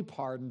 fully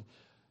pardoned.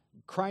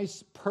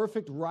 Christ's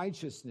perfect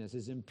righteousness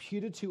is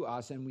imputed to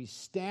us, and we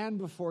stand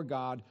before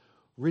God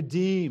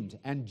redeemed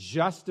and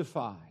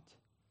justified.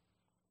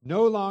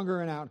 No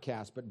longer an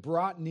outcast, but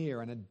brought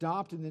near and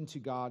adopted into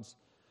God's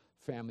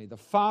family. The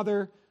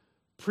Father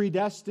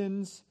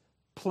predestines,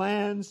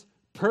 plans,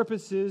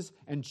 purposes,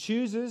 and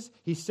chooses.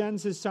 He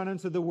sends His Son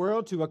into the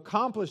world to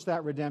accomplish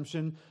that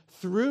redemption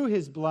through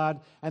His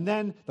blood. And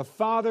then the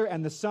Father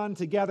and the Son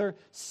together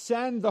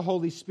send the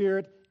Holy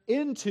Spirit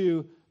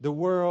into the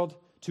world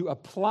to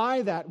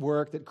apply that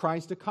work that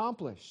Christ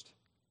accomplished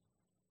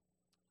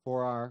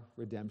for our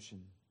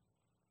redemption.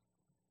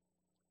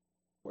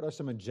 What are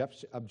some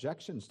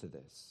objections to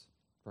this?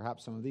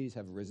 Perhaps some of these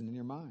have risen in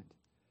your mind.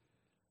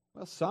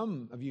 Well,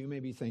 some of you may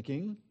be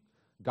thinking,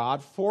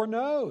 God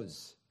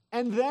foreknows,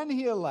 and then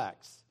He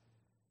elects.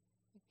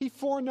 He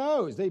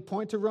foreknows. They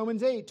point to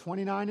Romans 8,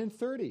 29 and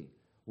 30,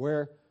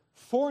 where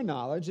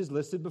foreknowledge is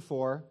listed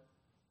before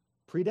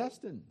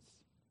predestines.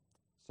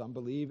 Some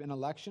believe in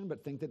election,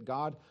 but think that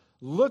God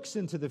looks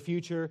into the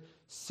future,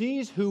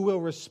 sees who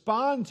will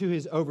respond to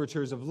His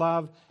overtures of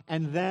love,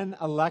 and then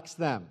elects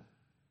them.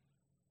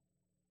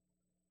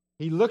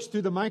 He looks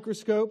through the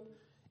microscope,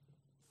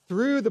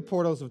 through the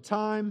portals of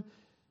time,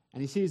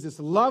 and He sees this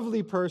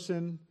lovely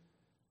person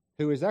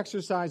who is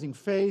exercising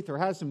faith or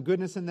has some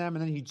goodness in them,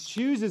 and then He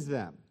chooses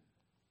them.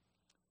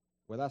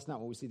 Well, that's not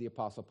what we see the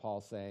Apostle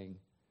Paul saying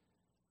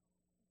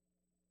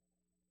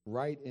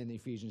right in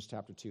Ephesians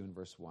chapter 2 and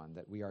verse 1,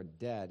 that we are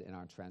dead in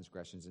our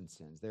transgressions and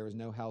sins. There is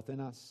no health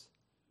in us.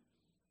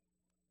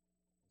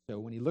 So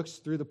when He looks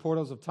through the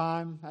portals of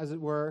time, as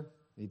it were,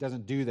 He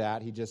doesn't do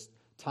that.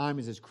 Time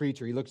is His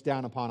creature. He looks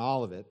down upon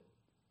all of it.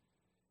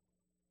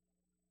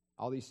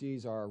 All He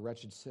sees are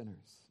wretched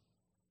sinners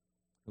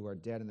who are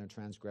dead in their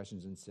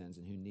transgressions and sins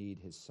and who need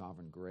His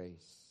sovereign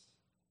grace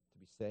to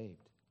be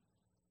saved.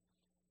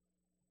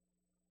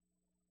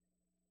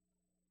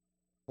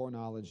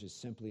 Foreknowledge is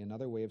simply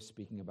another way of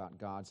speaking about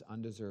God's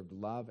undeserved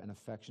love and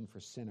affection for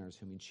sinners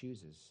whom He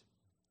chooses,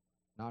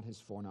 not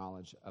His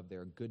foreknowledge of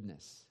their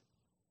goodness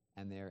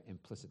and their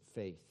implicit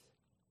faith.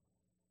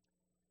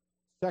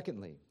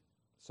 Secondly,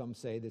 some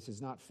say this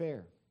is not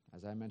fair.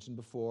 As I mentioned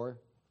before,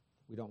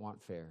 we don't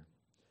want fair.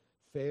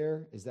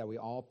 Fair is that we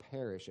all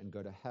perish and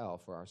go to hell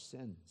for our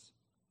sins.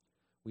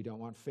 We don't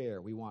want fair.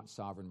 We want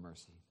sovereign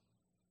mercy.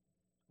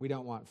 We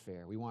don't want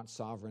fair. We want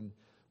sovereign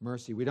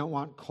mercy. We don't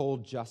want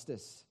cold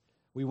justice.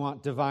 We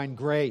want divine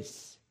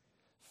grace.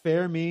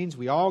 Fair means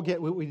we all get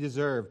what we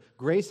deserve.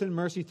 Grace and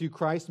mercy through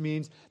Christ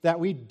means that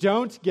we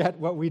don't get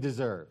what we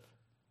deserve.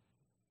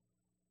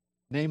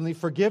 Namely,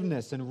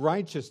 forgiveness and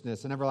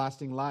righteousness and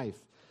everlasting life.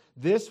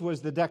 This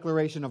was the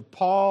declaration of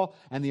Paul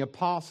and the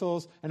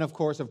apostles and, of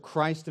course, of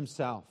Christ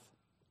Himself.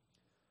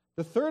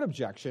 The third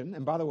objection,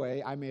 and by the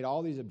way, I made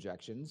all these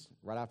objections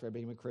right after I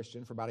became a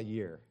Christian for about a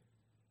year.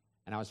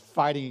 And I was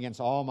fighting against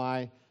all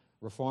my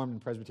Reformed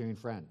and Presbyterian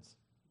friends.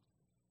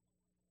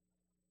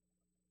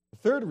 The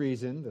third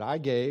reason that I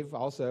gave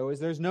also is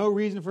there's no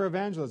reason for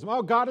evangelism.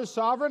 Oh, God is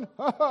sovereign?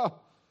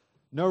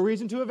 No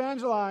reason to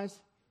evangelize.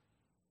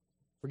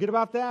 Forget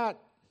about that.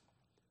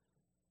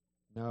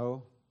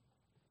 No,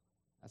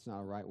 that's not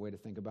a right way to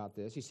think about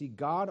this. You see,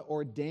 God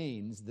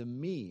ordains the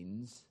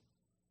means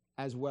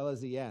as well as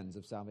the ends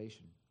of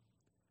salvation.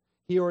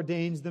 He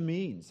ordains the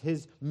means.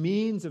 His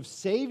means of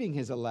saving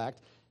His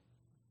elect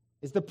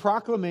is the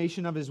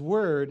proclamation of His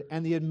word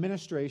and the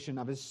administration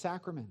of His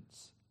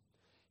sacraments.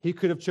 He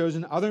could have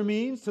chosen other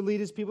means to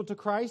lead His people to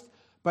Christ,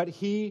 but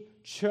He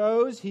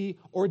chose, He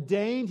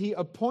ordained, He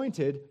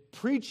appointed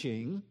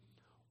preaching,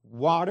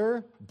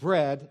 water,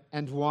 bread,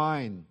 and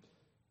wine,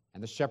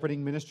 and the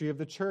shepherding ministry of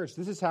the church.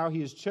 This is how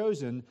He has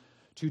chosen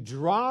to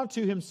draw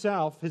to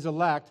Himself His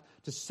elect,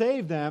 to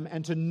save them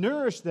and to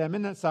nourish them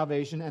in that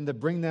salvation and to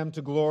bring them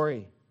to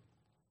glory.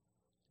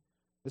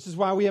 This is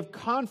why we have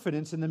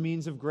confidence in the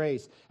means of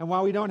grace and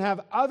why we don't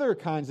have other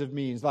kinds of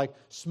means like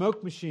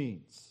smoke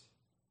machines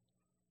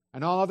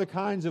and all other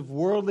kinds of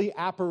worldly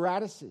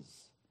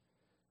apparatuses,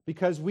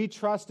 because we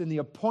trust in the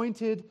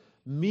appointed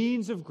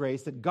means of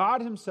grace that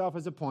God Himself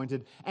has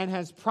appointed and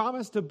has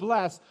promised to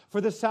bless for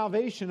the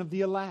salvation of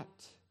the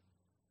elect.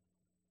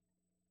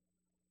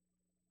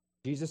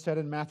 Jesus said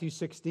in Matthew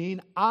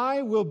 16,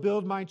 I will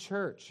build my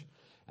church.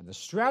 And the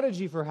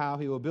strategy for how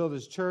He will build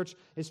His church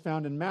is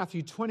found in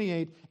Matthew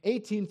 28,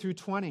 18 through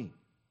 20.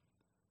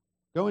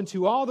 Go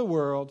into all the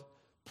world,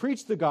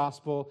 preach the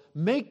gospel,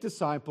 make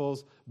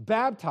disciples,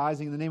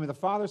 baptizing in the name of the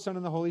Father, Son,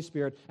 and the Holy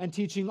Spirit, and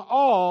teaching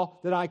all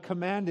that I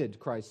commanded,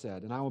 Christ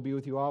said, and I will be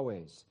with you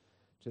always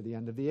to the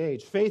end of the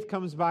age. Faith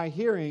comes by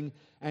hearing,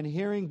 and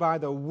hearing by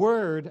the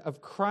word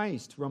of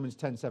Christ, Romans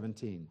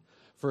 10:17.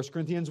 1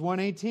 Corinthians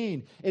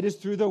 1:18, it is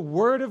through the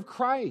word of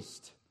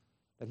Christ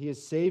that He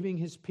is saving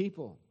His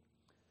people.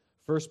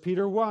 1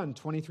 Peter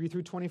 1:23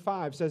 through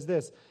 25 says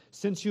this,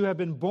 since you have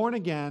been born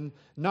again,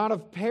 not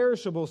of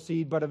perishable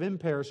seed, but of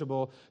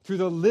imperishable, through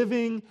the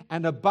living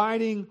and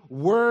abiding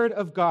word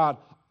of God.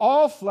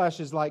 All flesh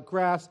is like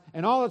grass,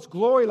 and all its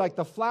glory like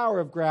the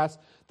flower of grass.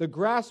 The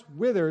grass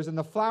withers and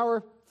the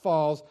flower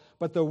falls,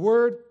 but the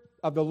word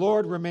of the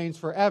Lord remains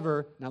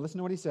forever. Now listen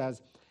to what he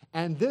says.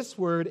 And this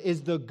word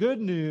is the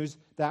good news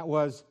that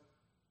was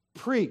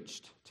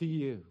preached to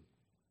you.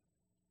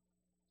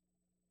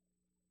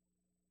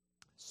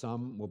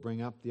 Some will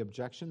bring up the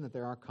objection that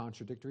there are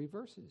contradictory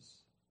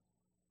verses.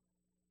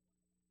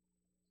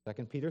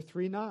 2 Peter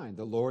 3:9,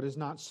 the Lord is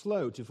not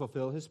slow to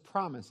fulfill his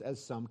promise,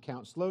 as some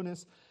count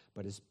slowness,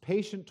 but is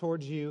patient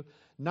towards you,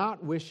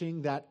 not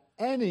wishing that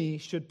any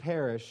should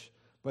perish,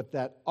 but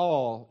that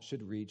all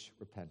should reach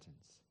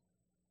repentance.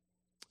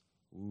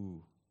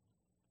 Ooh.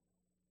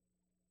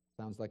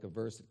 Sounds like a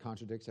verse that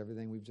contradicts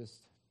everything we've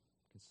just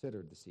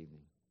considered this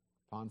evening.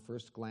 Upon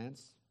first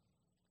glance,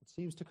 it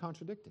seems to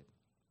contradict it.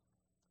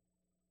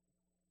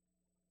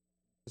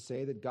 To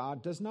say that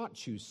God does not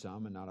choose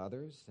some and not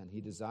others, and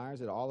he desires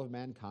that all of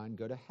mankind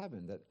go to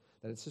heaven, that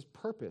it's his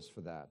purpose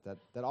for that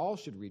all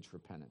should reach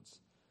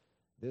repentance.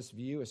 This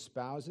view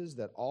espouses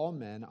that all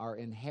men are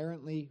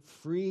inherently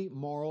free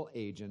moral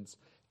agents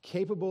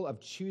capable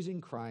of choosing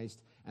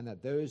Christ, and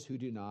that those who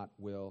do not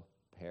will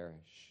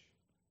perish.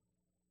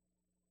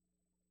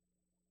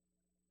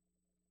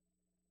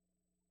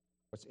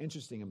 What's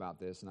interesting about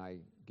this, and I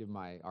give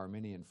my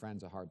Arminian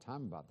friends a hard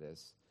time about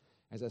this,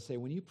 as I say,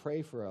 when you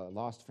pray for a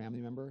lost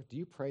family member, do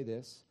you pray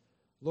this?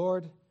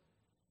 Lord,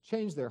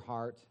 change their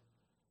heart,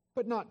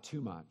 but not too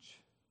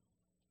much.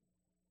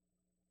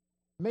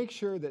 Make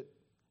sure that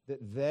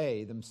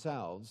they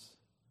themselves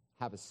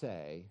have a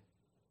say,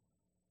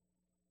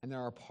 and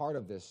they're a part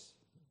of this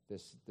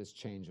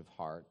change of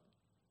heart.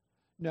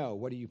 No,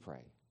 what do you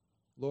pray?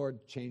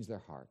 Lord, change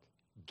their heart.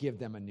 Give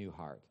them a new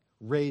heart.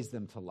 Raise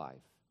them to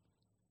life.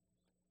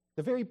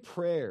 The very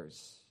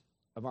prayers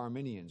of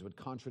Arminians would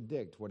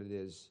contradict what it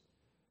is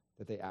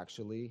that they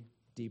actually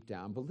deep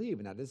down believe,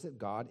 and that is that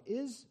God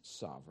is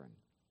sovereign.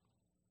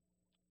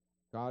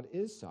 God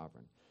is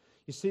sovereign.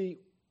 You see,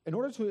 in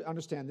order to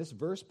understand this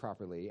verse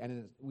properly,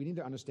 and we need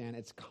to understand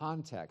its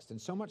context,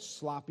 and so much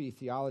sloppy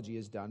theology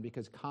is done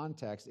because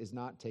context is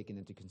not taken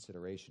into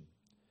consideration.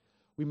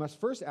 We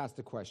must first ask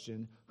the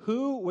question,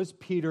 who was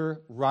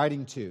Peter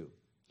writing to?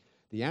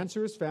 The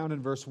answer is found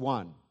in verse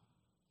 1.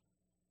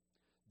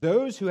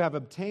 Those who have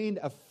obtained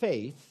a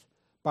faith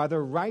by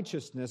the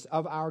righteousness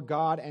of our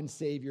God and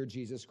Savior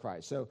Jesus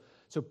Christ.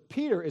 So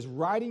Peter is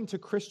writing to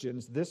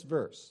Christians this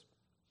verse.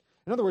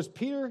 In other words,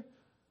 Peter,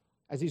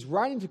 as he's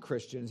writing to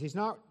Christians, he's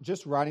not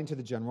just writing to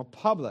the general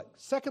public.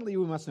 Secondly,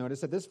 we must notice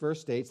that this verse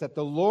states that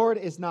the Lord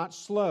is not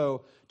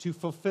slow to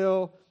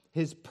fulfill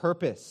his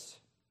purpose,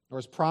 or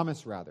his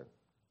promise, rather.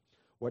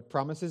 What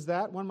promise is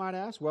that, one might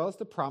ask? Well, it's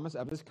the promise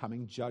of his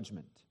coming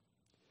judgment.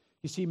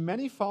 You see,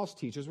 many false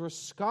teachers were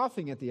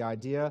scoffing at the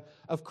idea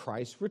of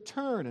Christ's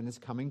return and his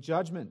coming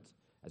judgment,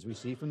 as we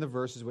see from the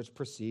verses which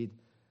precede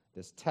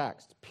this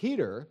text.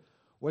 Peter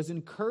was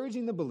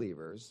encouraging the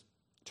believers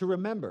to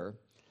remember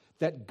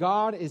that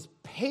God is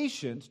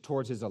patient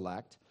towards his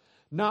elect,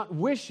 not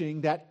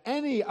wishing that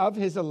any of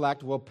his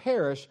elect will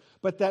perish,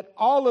 but that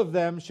all of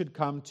them should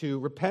come to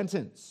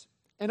repentance.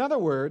 In other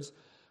words,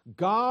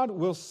 God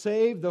will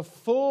save the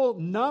full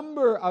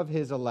number of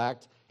his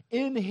elect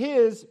in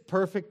his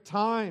perfect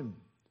time.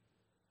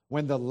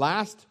 When the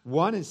last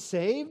one is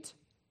saved,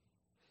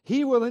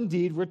 he will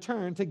indeed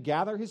return to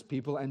gather his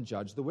people and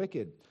judge the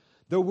wicked.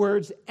 The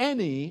words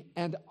any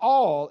and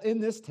all in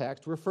this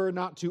text refer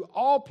not to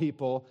all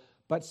people,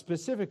 but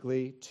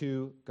specifically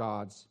to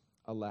God's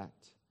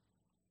elect.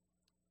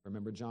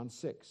 Remember John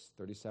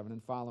 6:37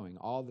 and following.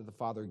 All that the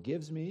Father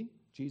gives me,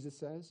 Jesus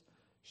says,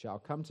 shall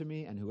come to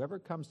me, and whoever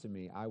comes to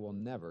me I will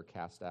never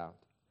cast out.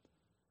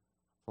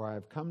 For I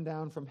have come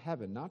down from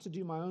heaven, not to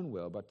do my own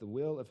will, but the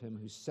will of him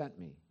who sent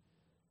me.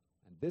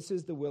 And this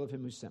is the will of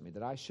him who sent me,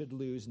 that I should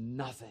lose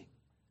nothing.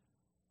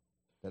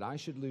 That I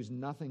should lose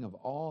nothing of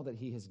all that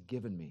he has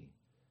given me,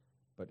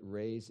 but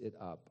raise it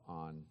up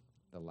on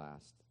the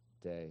last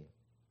day.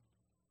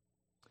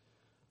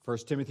 1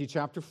 Timothy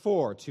chapter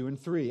 4, 2 and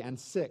 3 and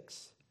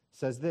 6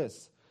 says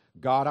this,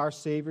 God our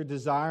Savior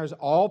desires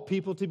all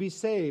people to be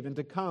saved and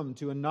to come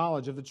to a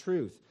knowledge of the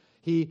truth.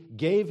 He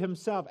gave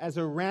himself as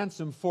a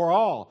ransom for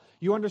all.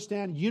 You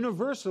understand,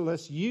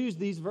 universalists use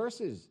these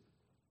verses.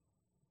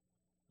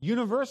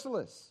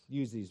 Universalists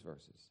use these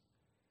verses.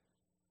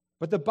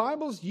 But the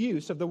Bible's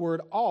use of the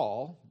word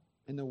all,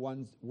 in the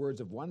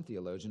words of one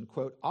theologian,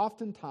 quote,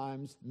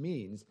 oftentimes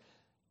means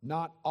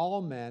not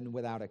all men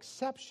without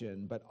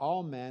exception, but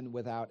all men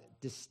without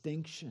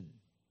distinction.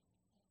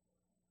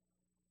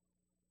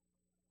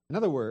 In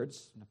other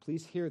words, now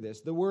please hear this,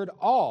 the word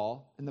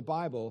all in the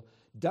Bible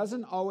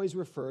doesn't always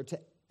refer to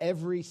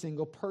every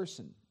single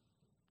person,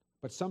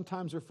 but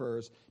sometimes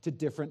refers to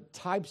different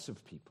types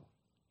of people.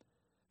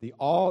 The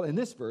all in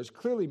this verse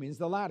clearly means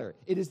the latter.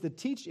 It is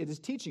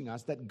teaching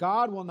us that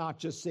God will not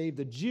just save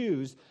the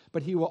Jews,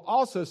 but he will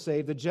also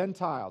save the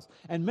Gentiles.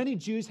 And many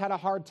Jews had a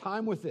hard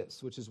time with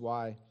this, which is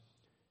why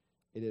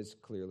it is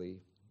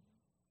clearly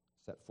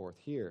set forth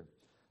here.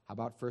 How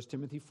about 1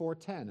 Timothy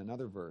 4:10,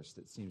 another verse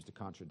that seems to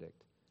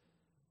contradict?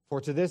 For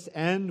to this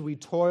end we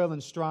toil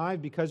and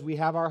strive, because we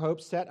have our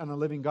hope set on the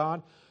living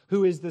God,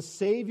 who is the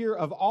Savior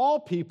of all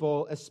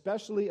people,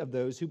 especially of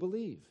those who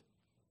believe.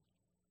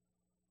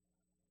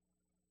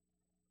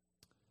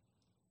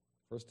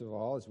 First of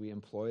all, as we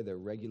employ the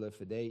regula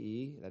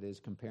fidei, that is,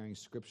 comparing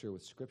Scripture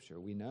with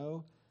Scripture, we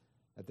know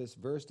that this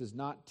verse does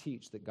not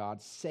teach that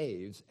God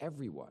saves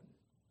everyone.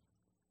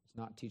 It's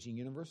not teaching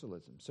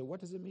universalism. So what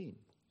does it mean?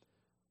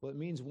 Well, it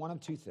means one of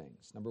two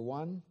things. Number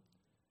one,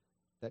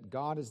 that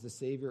God is the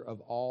Savior of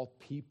all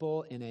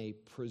people in a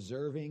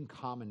preserving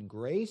common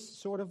grace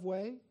sort of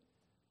way.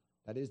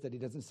 That is, that he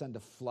doesn't send a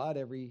flood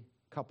every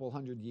couple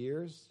hundred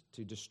years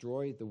to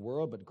destroy the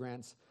world, but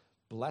grants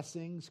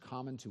blessings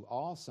common to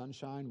all: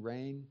 sunshine,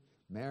 rain,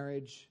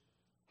 marriage,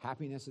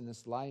 happiness in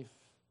this life.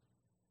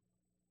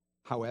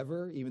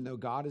 However, even though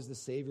God is the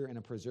Savior in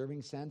a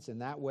preserving sense, in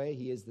that way,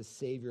 he is the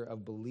Savior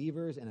of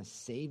believers in a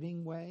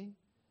saving way.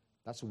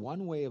 That's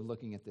one way of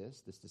looking at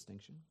this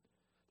distinction.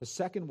 The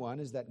second one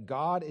is that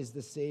God is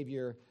the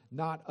Savior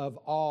not of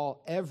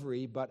all,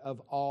 every, but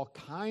of all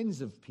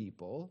kinds of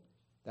people,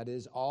 that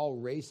is, all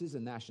races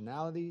and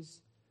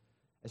nationalities,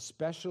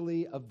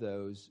 especially of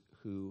those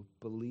who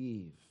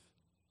believe.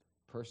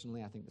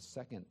 Personally, I think the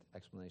second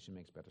explanation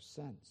makes better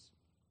sense.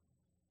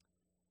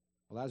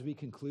 Well, as we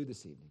conclude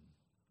this evening,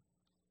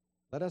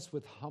 let us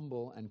with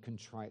humble and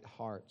contrite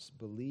hearts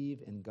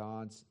believe in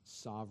God's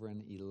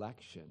sovereign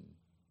election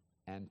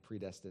and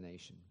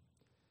predestination.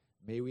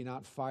 May we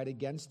not fight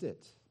against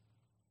it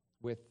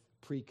with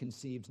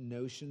preconceived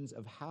notions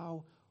of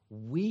how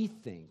we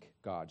think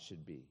God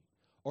should be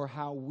or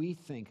how we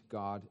think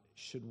God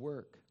should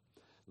work.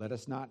 Let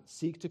us not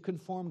seek to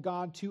conform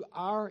God to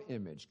our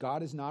image.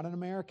 God is not an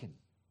American.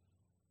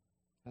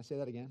 Can I say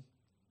that again?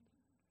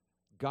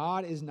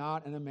 God is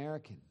not an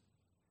American.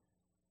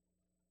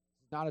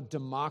 It's not a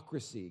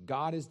democracy.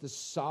 God is the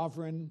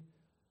sovereign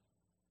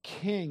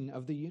king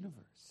of the universe.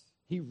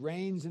 He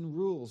reigns and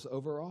rules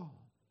over all.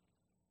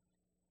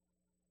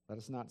 Let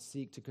us not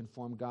seek to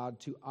conform God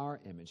to our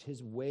image.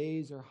 His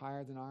ways are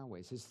higher than our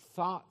ways. His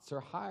thoughts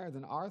are higher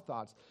than our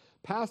thoughts.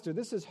 Pastor,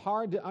 this is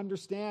hard to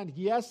understand.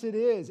 Yes, it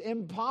is.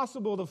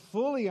 Impossible to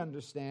fully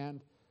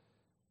understand.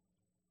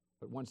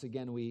 But once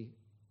again, we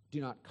do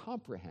not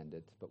comprehend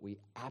it, but we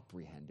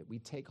apprehend it. We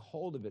take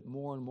hold of it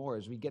more and more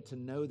as we get to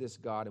know this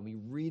God and we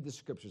read the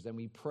Scriptures and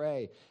we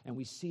pray and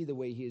we see the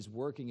way he is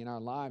working in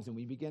our lives and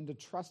we begin to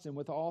trust him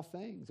with all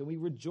things and we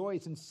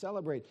rejoice and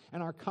celebrate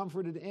and are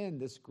comforted in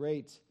this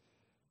great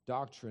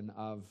doctrine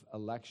of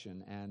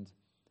election and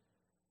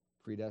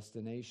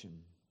predestination.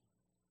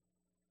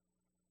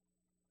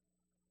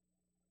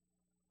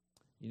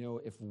 You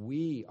know, if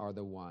we are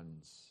the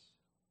ones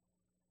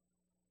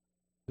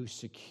who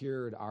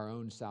secured our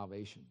own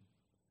salvation,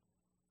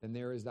 then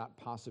there is that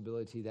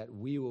possibility that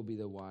we will be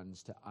the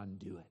ones to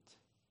undo it.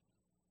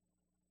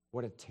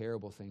 What a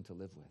terrible thing to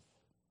live with.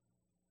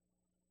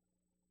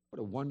 What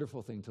a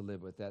wonderful thing to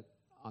live with, that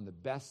on the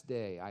best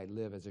day I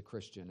live as a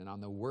Christian, and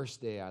on the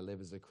worst day I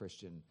live as a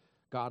Christian,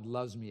 God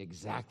loves me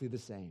exactly the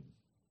same.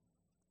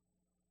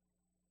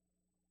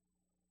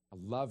 A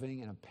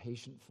loving and a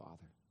patient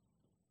Father.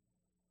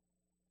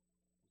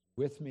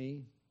 With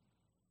me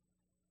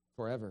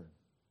forever.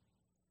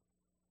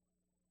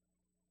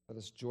 Let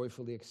us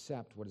joyfully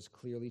accept what is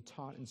clearly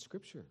taught in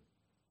Scripture.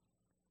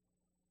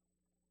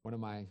 One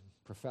of my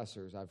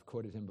professors, I've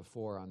quoted him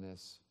before on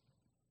this,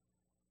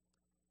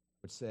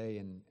 would say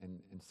in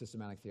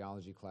systematic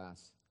theology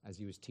class, as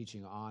he was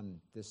teaching on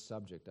this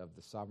subject of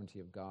the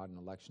sovereignty of God and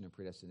election and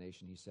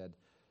predestination, he said,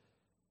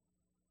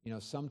 you know,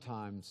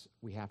 sometimes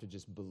we have to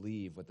just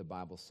believe what the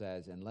Bible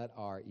says and let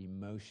our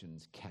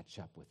emotions catch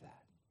up with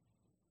that.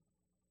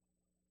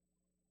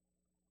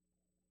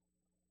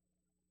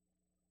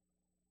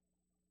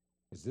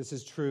 Because this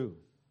is true.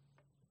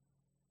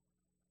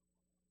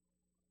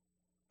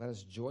 Let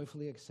us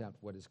joyfully accept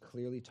what is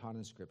clearly taught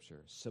in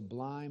Scripture,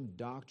 sublime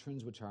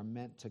doctrines which are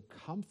meant to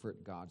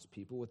comfort God's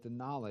people with the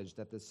knowledge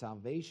that the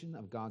salvation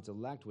of God's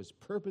elect was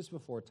purposed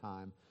before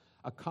time,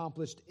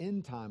 accomplished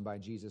in time by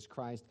Jesus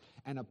Christ,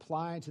 and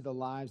applied to the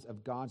lives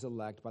of God's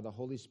elect by the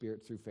Holy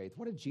Spirit through faith.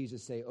 What did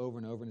Jesus say over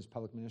and over in his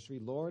public ministry?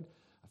 Lord,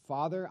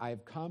 Father, I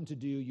have come to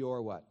do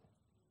your what?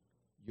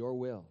 Your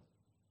will.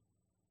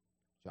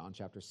 John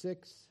chapter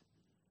 6.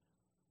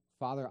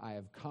 Father, I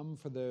have come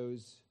for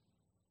those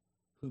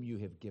whom you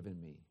have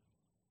given me.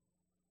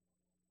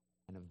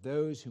 And of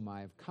those whom I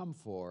have come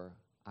for,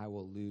 I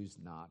will lose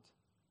not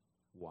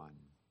one.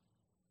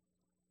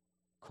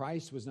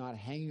 Christ was not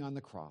hanging on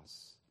the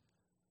cross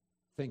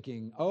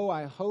thinking, oh,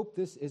 I hope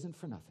this isn't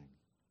for nothing.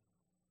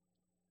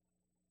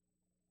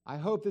 I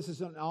hope this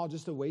isn't all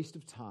just a waste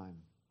of time.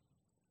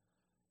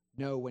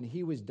 No, when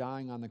he was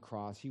dying on the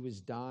cross, he was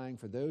dying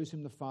for those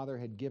whom the Father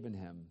had given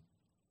him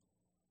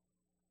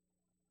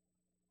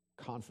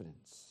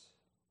confidence,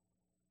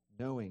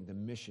 knowing the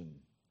mission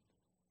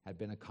had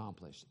been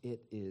accomplished.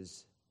 It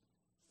is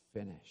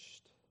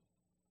finished.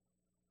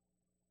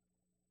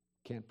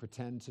 Can't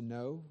pretend to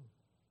know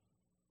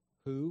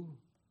who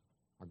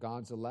are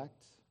God's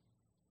elect,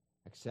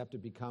 except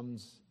it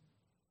becomes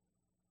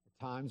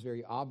at times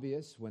very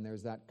obvious when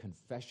there's that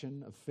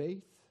confession of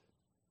faith,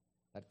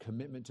 that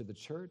commitment to the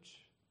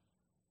church,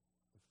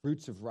 the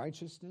fruits of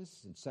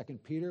righteousness. In 2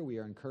 Peter, we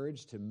are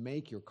encouraged to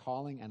make your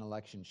calling and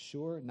election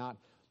sure, not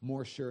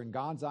more sure in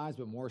God's eyes,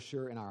 but more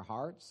sure in our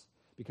hearts.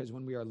 Because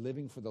when we are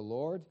living for the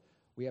Lord,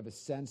 we have a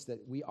sense that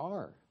we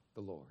are the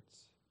the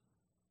Lord's.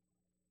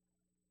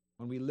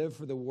 When we live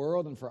for the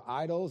world and for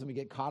idols and we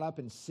get caught up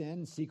in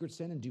sin, secret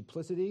sin, and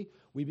duplicity,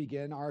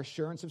 our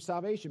assurance of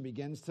salvation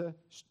begins to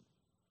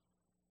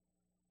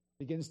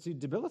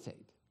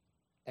debilitate,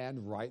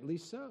 and rightly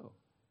so.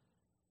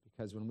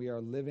 Because when we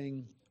are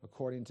living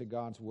according to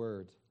God's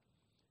word,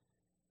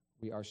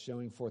 we are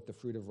showing forth the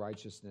fruit of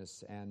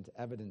righteousness and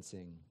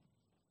evidencing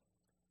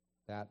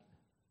that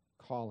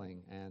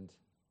calling and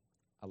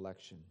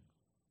election.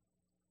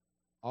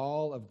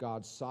 All of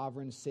God's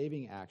sovereign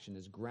saving action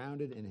is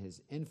grounded in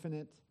his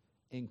infinite,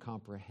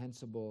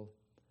 incomprehensible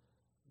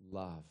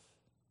love.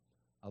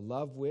 A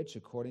love which,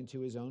 according to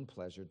his own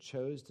pleasure,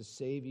 chose to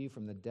save you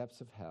from the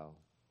depths of hell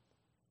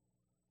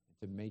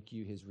and to make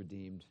you his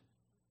redeemed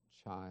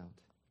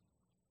child.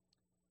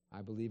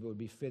 I believe it would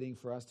be fitting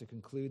for us to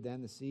conclude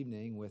then this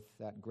evening with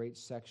that great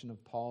section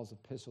of Paul's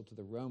epistle to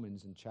the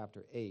Romans in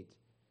chapter 8,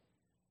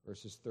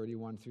 verses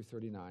 31 through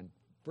 39.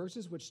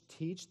 Verses which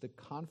teach the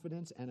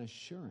confidence and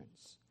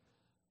assurance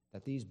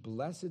that these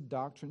blessed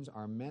doctrines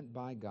are meant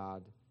by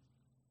God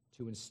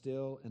to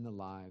instill in the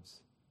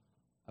lives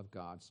of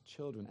God's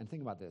children. And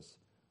think about this.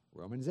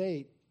 Romans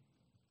 8,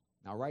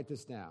 now write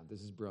this down.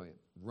 This is brilliant.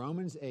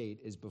 Romans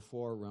 8 is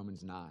before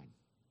Romans 9.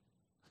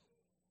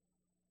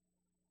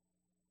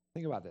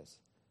 Think about this.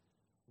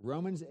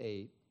 Romans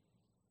 8,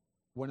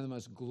 one of the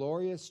most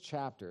glorious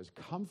chapters,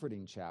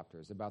 comforting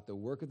chapters about the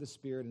work of the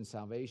Spirit and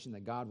salvation,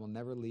 that God will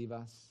never leave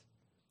us,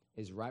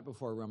 is right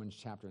before Romans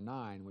chapter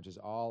 9, which is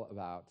all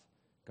about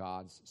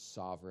God's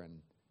sovereign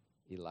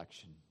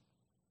election.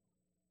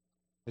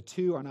 The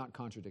two are not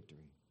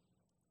contradictory.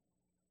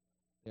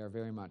 They are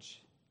very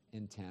much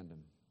in tandem.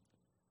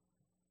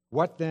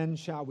 What then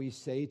shall we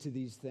say to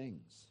these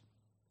things?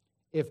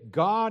 If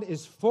God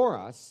is for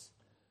us,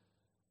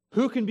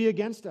 who can be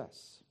against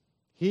us?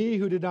 He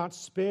who did not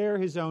spare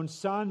his own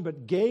Son,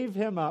 but gave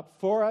him up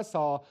for us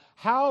all,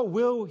 how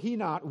will he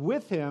not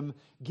with him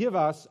give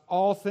us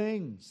all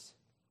things?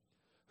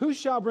 Who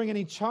shall bring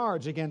any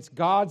charge against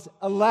God's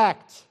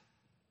elect?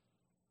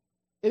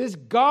 It is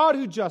God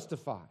who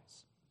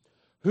justifies.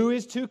 Who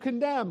is to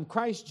condemn?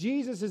 Christ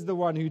Jesus is the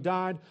one who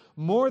died.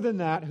 More than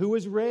that, who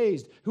was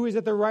raised, who is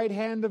at the right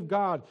hand of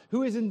God,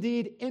 who is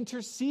indeed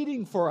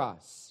interceding for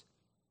us.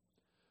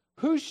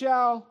 Who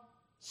shall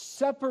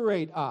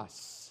separate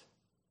us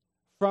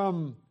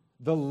from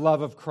the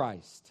love of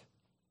Christ?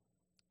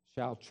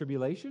 Shall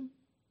tribulation,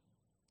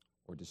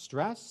 or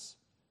distress,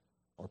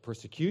 or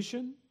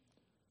persecution,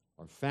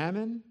 or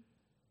famine,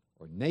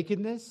 or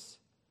nakedness,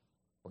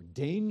 or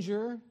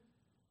danger,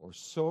 or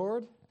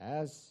sword,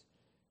 as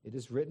it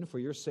is written, for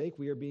your sake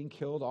we are being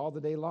killed all the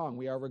day long.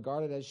 We are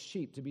regarded as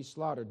sheep to be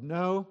slaughtered.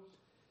 No,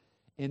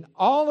 in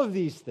all of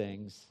these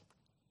things,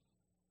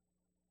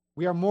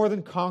 we are more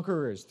than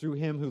conquerors through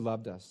him who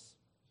loved us.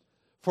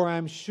 For I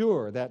am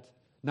sure that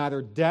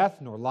neither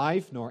death, nor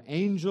life, nor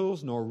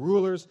angels, nor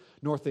rulers,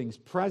 nor things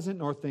present,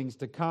 nor things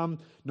to come,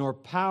 nor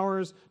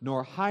powers,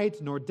 nor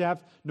height, nor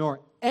depth,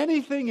 nor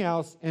anything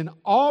else in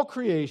all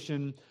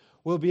creation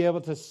will be able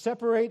to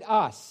separate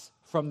us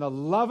from the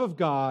love of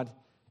God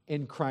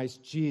in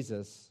Christ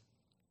Jesus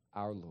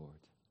our Lord.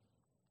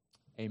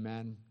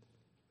 Amen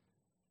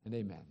and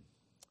amen.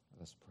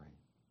 Let's pray.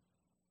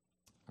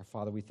 Our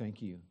Father, we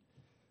thank you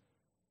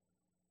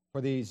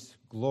for these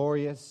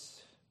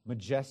glorious,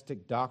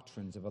 majestic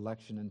doctrines of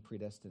election and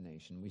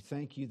predestination. We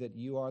thank you that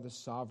you are the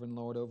sovereign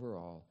Lord over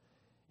all.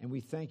 And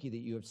we thank you that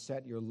you have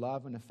set your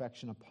love and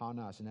affection upon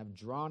us and have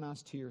drawn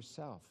us to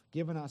yourself,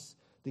 given us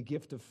the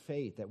gift of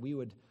faith, that we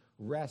would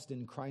rest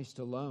in Christ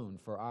alone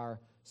for our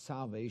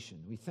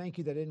salvation. We thank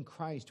you that in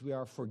Christ we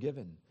are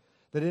forgiven,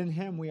 that in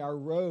him we are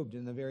robed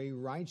in the very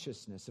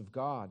righteousness of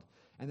God,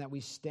 and that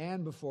we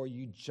stand before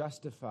you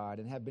justified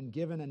and have been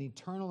given an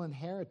eternal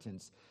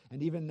inheritance,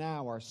 and even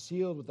now are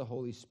sealed with the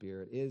Holy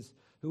Spirit,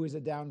 who is a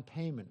down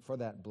payment for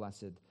that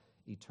blessed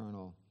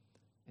eternal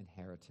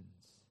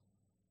inheritance.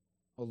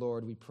 O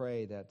Lord, we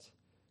pray that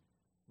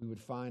we would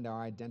find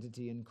our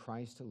identity in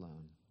Christ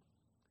alone,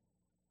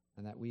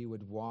 and that we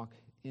would walk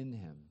in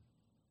him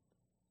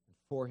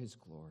for his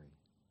glory,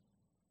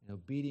 in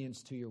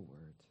obedience to your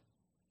word,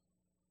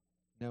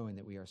 knowing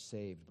that we are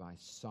saved by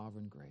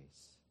sovereign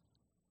grace.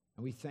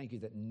 And we thank you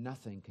that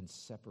nothing can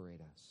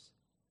separate us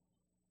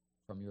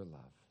from your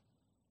love.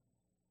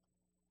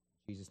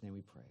 In Jesus' name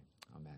we pray. Amen.